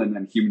everyone, and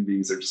then human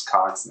beings are just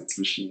cogs in its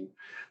machine.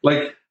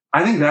 Like,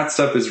 I think that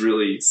stuff is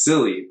really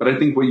silly, but I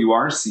think what you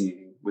are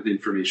seeing with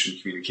information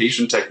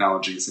communication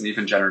technologies and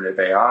even generative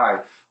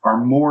AI are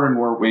more and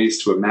more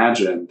ways to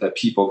imagine that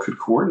people could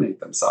coordinate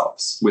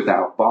themselves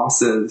without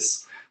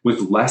bosses,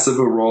 with less of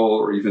a role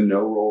or even no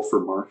role for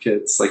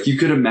markets. Like, you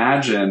could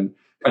imagine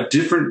a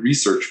different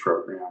research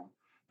program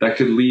that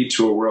could lead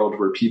to a world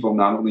where people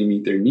not only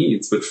meet their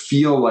needs, but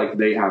feel like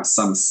they have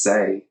some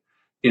say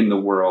in the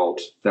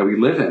world that we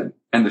live in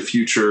and the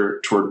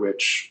future toward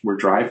which we're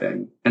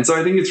driving. And so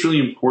I think it's really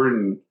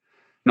important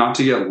not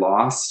to get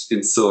lost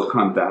in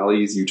Silicon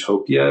Valley's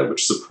utopia,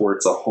 which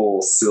supports a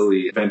whole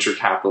silly venture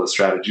capitalist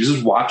strategy.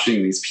 Just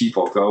watching these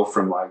people go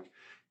from like,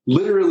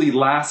 literally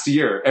last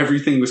year,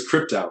 everything was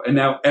crypto, and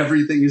now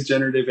everything is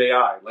generative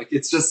AI. Like,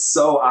 it's just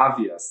so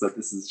obvious that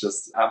this is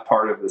just a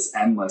part of this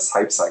endless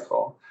hype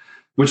cycle,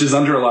 which is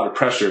under a lot of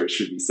pressure, it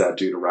should be said,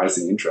 due to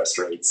rising interest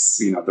rates.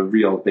 The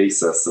real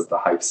basis of the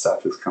hype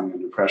stuff is coming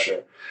under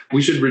pressure.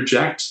 We should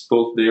reject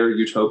both their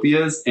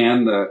utopias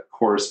and the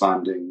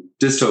corresponding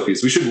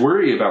dystopias. We should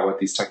worry about what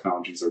these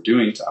technologies are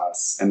doing to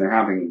us, and they're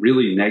having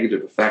really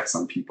negative effects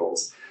on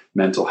people's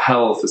mental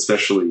health,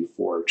 especially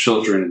for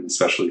children and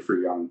especially for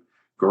young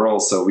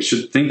girls. So we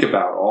should think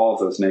about all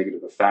those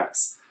negative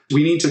effects.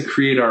 We need to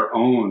create our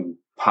own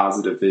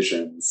positive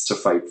visions to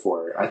fight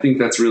for. I think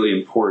that's really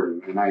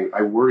important. And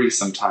I worry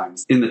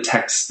sometimes in the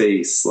tech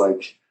space,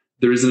 like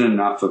there isn't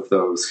enough of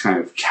those kind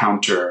of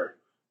counter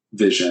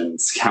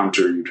visions,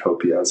 counter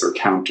utopias, or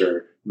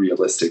counter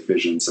realistic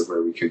visions of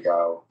where we could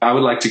go. I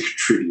would like to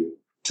contribute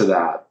to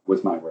that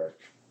with my work.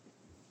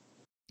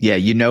 Yeah,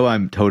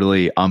 I'm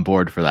totally on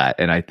board for that.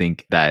 And I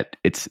think that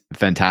it's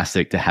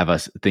fantastic to have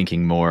us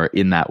thinking more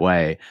in that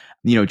way.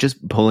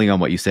 Just pulling on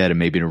what you said and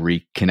maybe to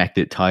reconnect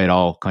it, tie it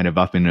all kind of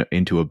up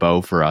into a bow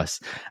for us.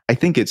 I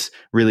think it's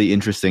really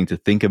interesting to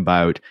think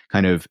about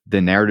kind of the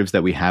narratives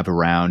that we have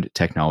around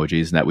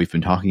technologies and that we've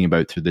been talking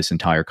about through this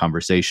entire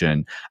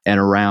conversation, and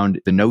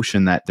around the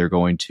notion that they're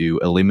going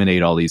to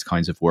eliminate all these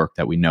kinds of work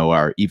that we know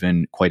are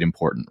even quite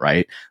important,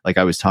 right? Like,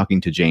 I was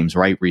talking to James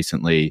Wright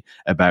recently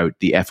about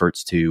the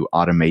efforts to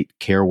automate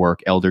care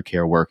work, elder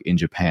care work in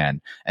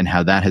Japan, and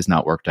how that has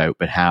not worked out,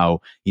 but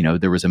how,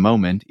 there was a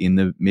moment in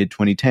the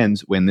mid-2010s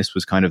when this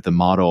was kind of the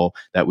model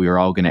that we were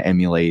all going to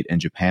emulate,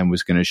 and Japan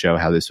was going to show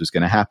how this was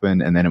going to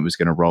happen, and then it was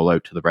going to roll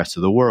out to the rest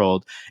of the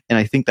world. And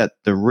I think that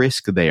the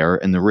risk there,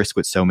 and the risk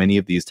with so many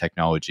of these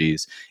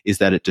technologies, is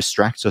that it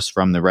distracts us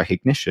from the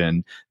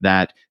recognition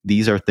that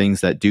these are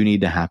things that do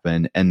need to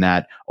happen, and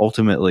that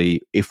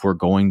ultimately, if we're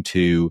going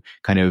to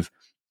kind of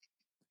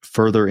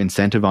further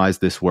incentivize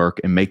this work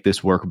and make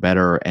this work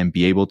better and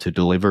be able to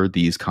deliver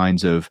these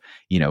kinds of,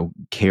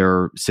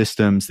 care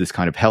systems, this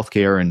kind of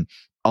healthcare and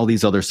all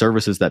these other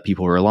services that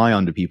people rely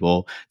on to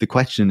people, the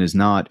question is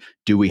not,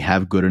 do we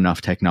have good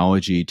enough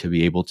technology to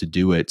be able to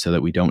do it so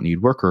that we don't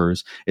need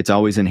workers? It's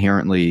always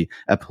inherently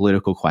a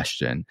political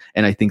question.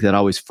 And I think that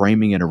always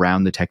framing it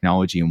around the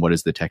technology and what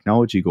is the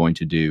technology going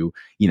to do,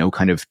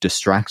 kind of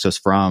distracts us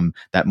from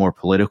that more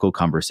political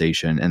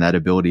conversation and that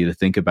ability to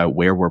think about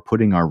where we're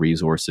putting our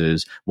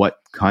resources, what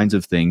kinds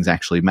of things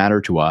actually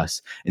matter to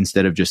us,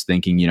 instead of just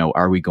thinking,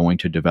 are we going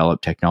to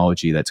develop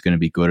technology that's going to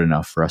be good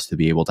enough for us to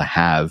be able to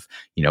have,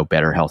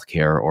 better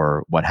healthcare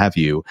or what have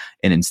you.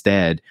 And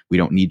instead, we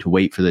don't need to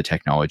wait for the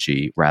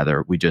technology.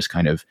 Rather, we just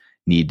kind of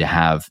need to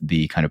have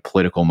the kind of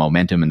political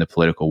momentum and the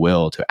political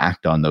will to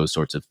act on those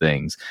sorts of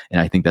things. And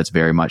I think that's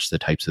very much the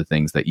types of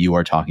things that you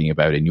are talking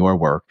about in your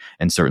work.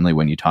 And certainly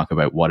when you talk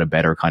about what a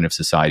better kind of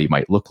society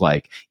might look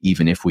like,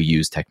 even if we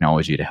use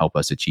technology to help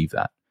us achieve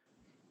that.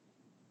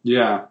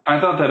 Yeah,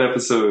 I thought that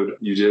episode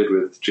you did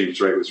with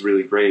James Wright was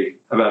really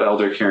great about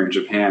elder care in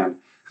Japan,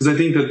 because I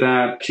think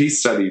that case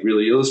study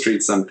really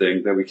illustrates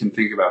something that we can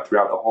think about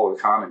throughout the whole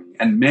economy.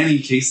 And many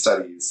case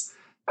studies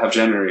have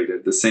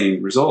generated the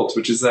same results,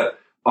 which is that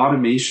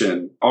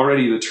automation,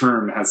 already the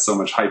term has so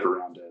much hype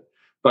around it,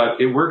 but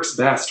it works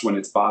best when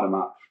it's bottom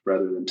up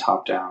rather than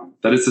top down.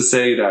 That is to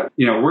say that,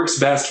 it works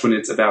best when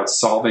it's about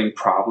solving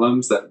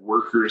problems that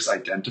workers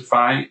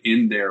identify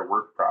in their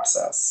work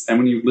process. And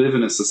when you live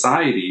in a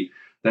society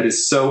that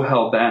is so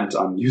hell-bent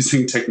on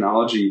using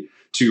technology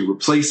to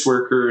replace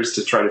workers,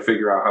 to try to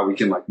figure out how we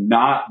can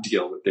not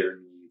deal with their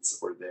needs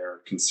or their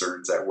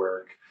concerns at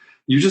work,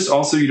 you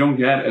don't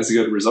get as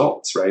good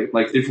results, right?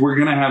 If we're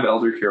going to have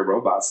elder care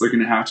robots, they're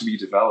going to have to be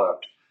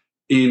developed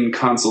in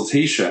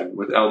consultation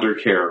with elder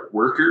care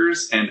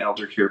workers and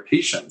elder care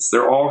patients.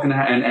 They're all going to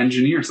and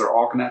engineers, they're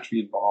all going to have to be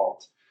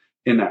involved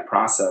in that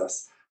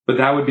process. But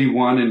that would be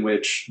one in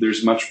which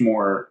there's much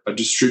more a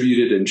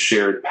distributed and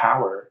shared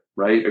power,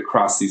 right,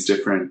 across these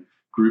different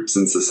groups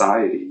in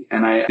society.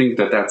 And I think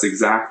that that's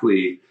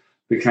exactly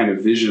the kind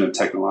of vision of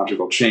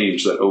technological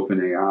change that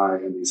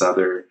OpenAI and these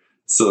other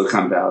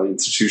Silicon Valley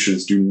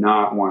institutions do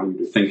not want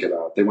you to think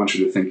about. They want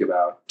you to think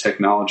about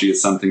technology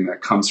as something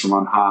that comes from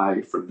on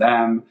high for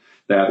them.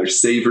 They either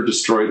save or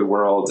destroy the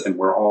world, and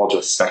we're all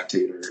just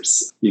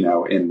spectators,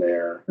 in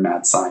their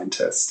mad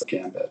scientist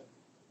gambit.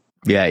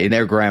 Yeah, in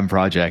their grand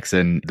projects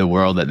and the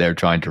world that they're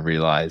trying to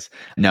realize.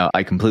 No,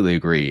 I completely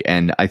agree.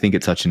 And I think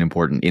it's such an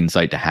important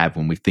insight to have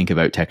when we think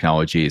about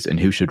technologies and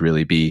who should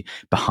really be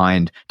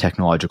behind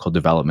technological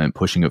development,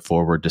 pushing it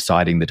forward,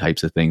 deciding the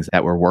types of things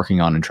that we're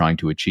working on and trying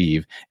to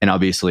achieve. And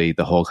obviously,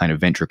 the whole kind of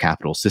venture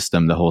capital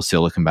system, the whole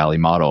Silicon Valley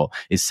model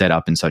is set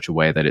up in such a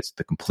way that it's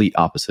the complete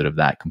opposite of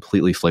that,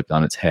 completely flipped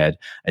on its head.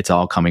 It's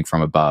all coming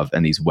from above.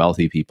 And these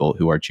wealthy people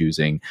who are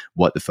choosing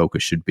what the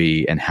focus should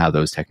be and how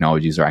those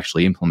technologies are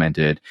actually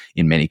implemented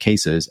in many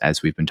cases,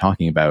 as we've been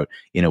talking about,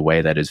 in a way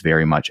that is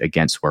very much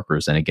against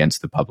workers and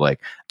against the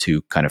public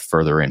to kind of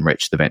further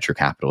enrich the venture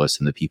capitalists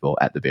and the people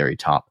at the very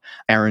top.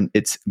 Aaron,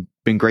 it's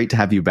been great to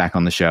have you back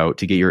on the show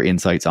to get your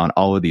insights on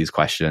all of these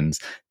questions.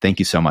 Thank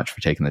you so much for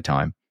taking the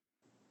time.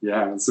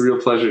 Yeah, it's a real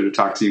pleasure to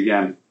talk to you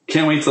again.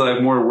 Can't wait till I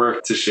have more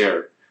work to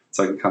share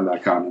so I can come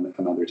back on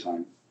another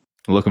time.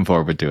 Looking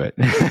forward to it.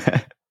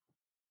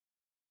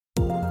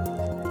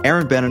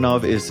 Aaron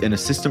Benanav is an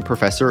assistant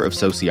professor of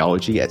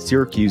sociology at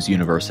Syracuse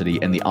University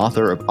and the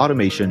author of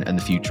Automation and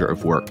the Future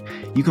of Work.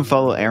 You can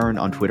follow Aaron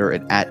on Twitter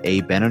at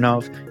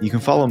 @abenanav. You can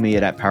follow me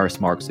at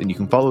 @ParisMarks, and you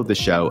can follow the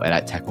show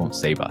at @Tech Won't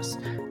Save Us.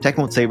 Tech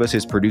Won't Save Us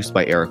is produced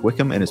by Eric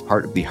Wickham and is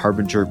part of the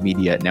Harbinger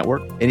Media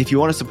Network. And if you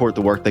want to support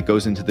the work that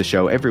goes into the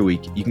show every week,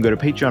 you can go to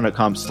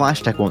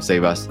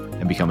patreon.com/techwon'tsaveus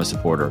and become a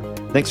supporter.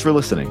 Thanks for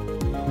listening.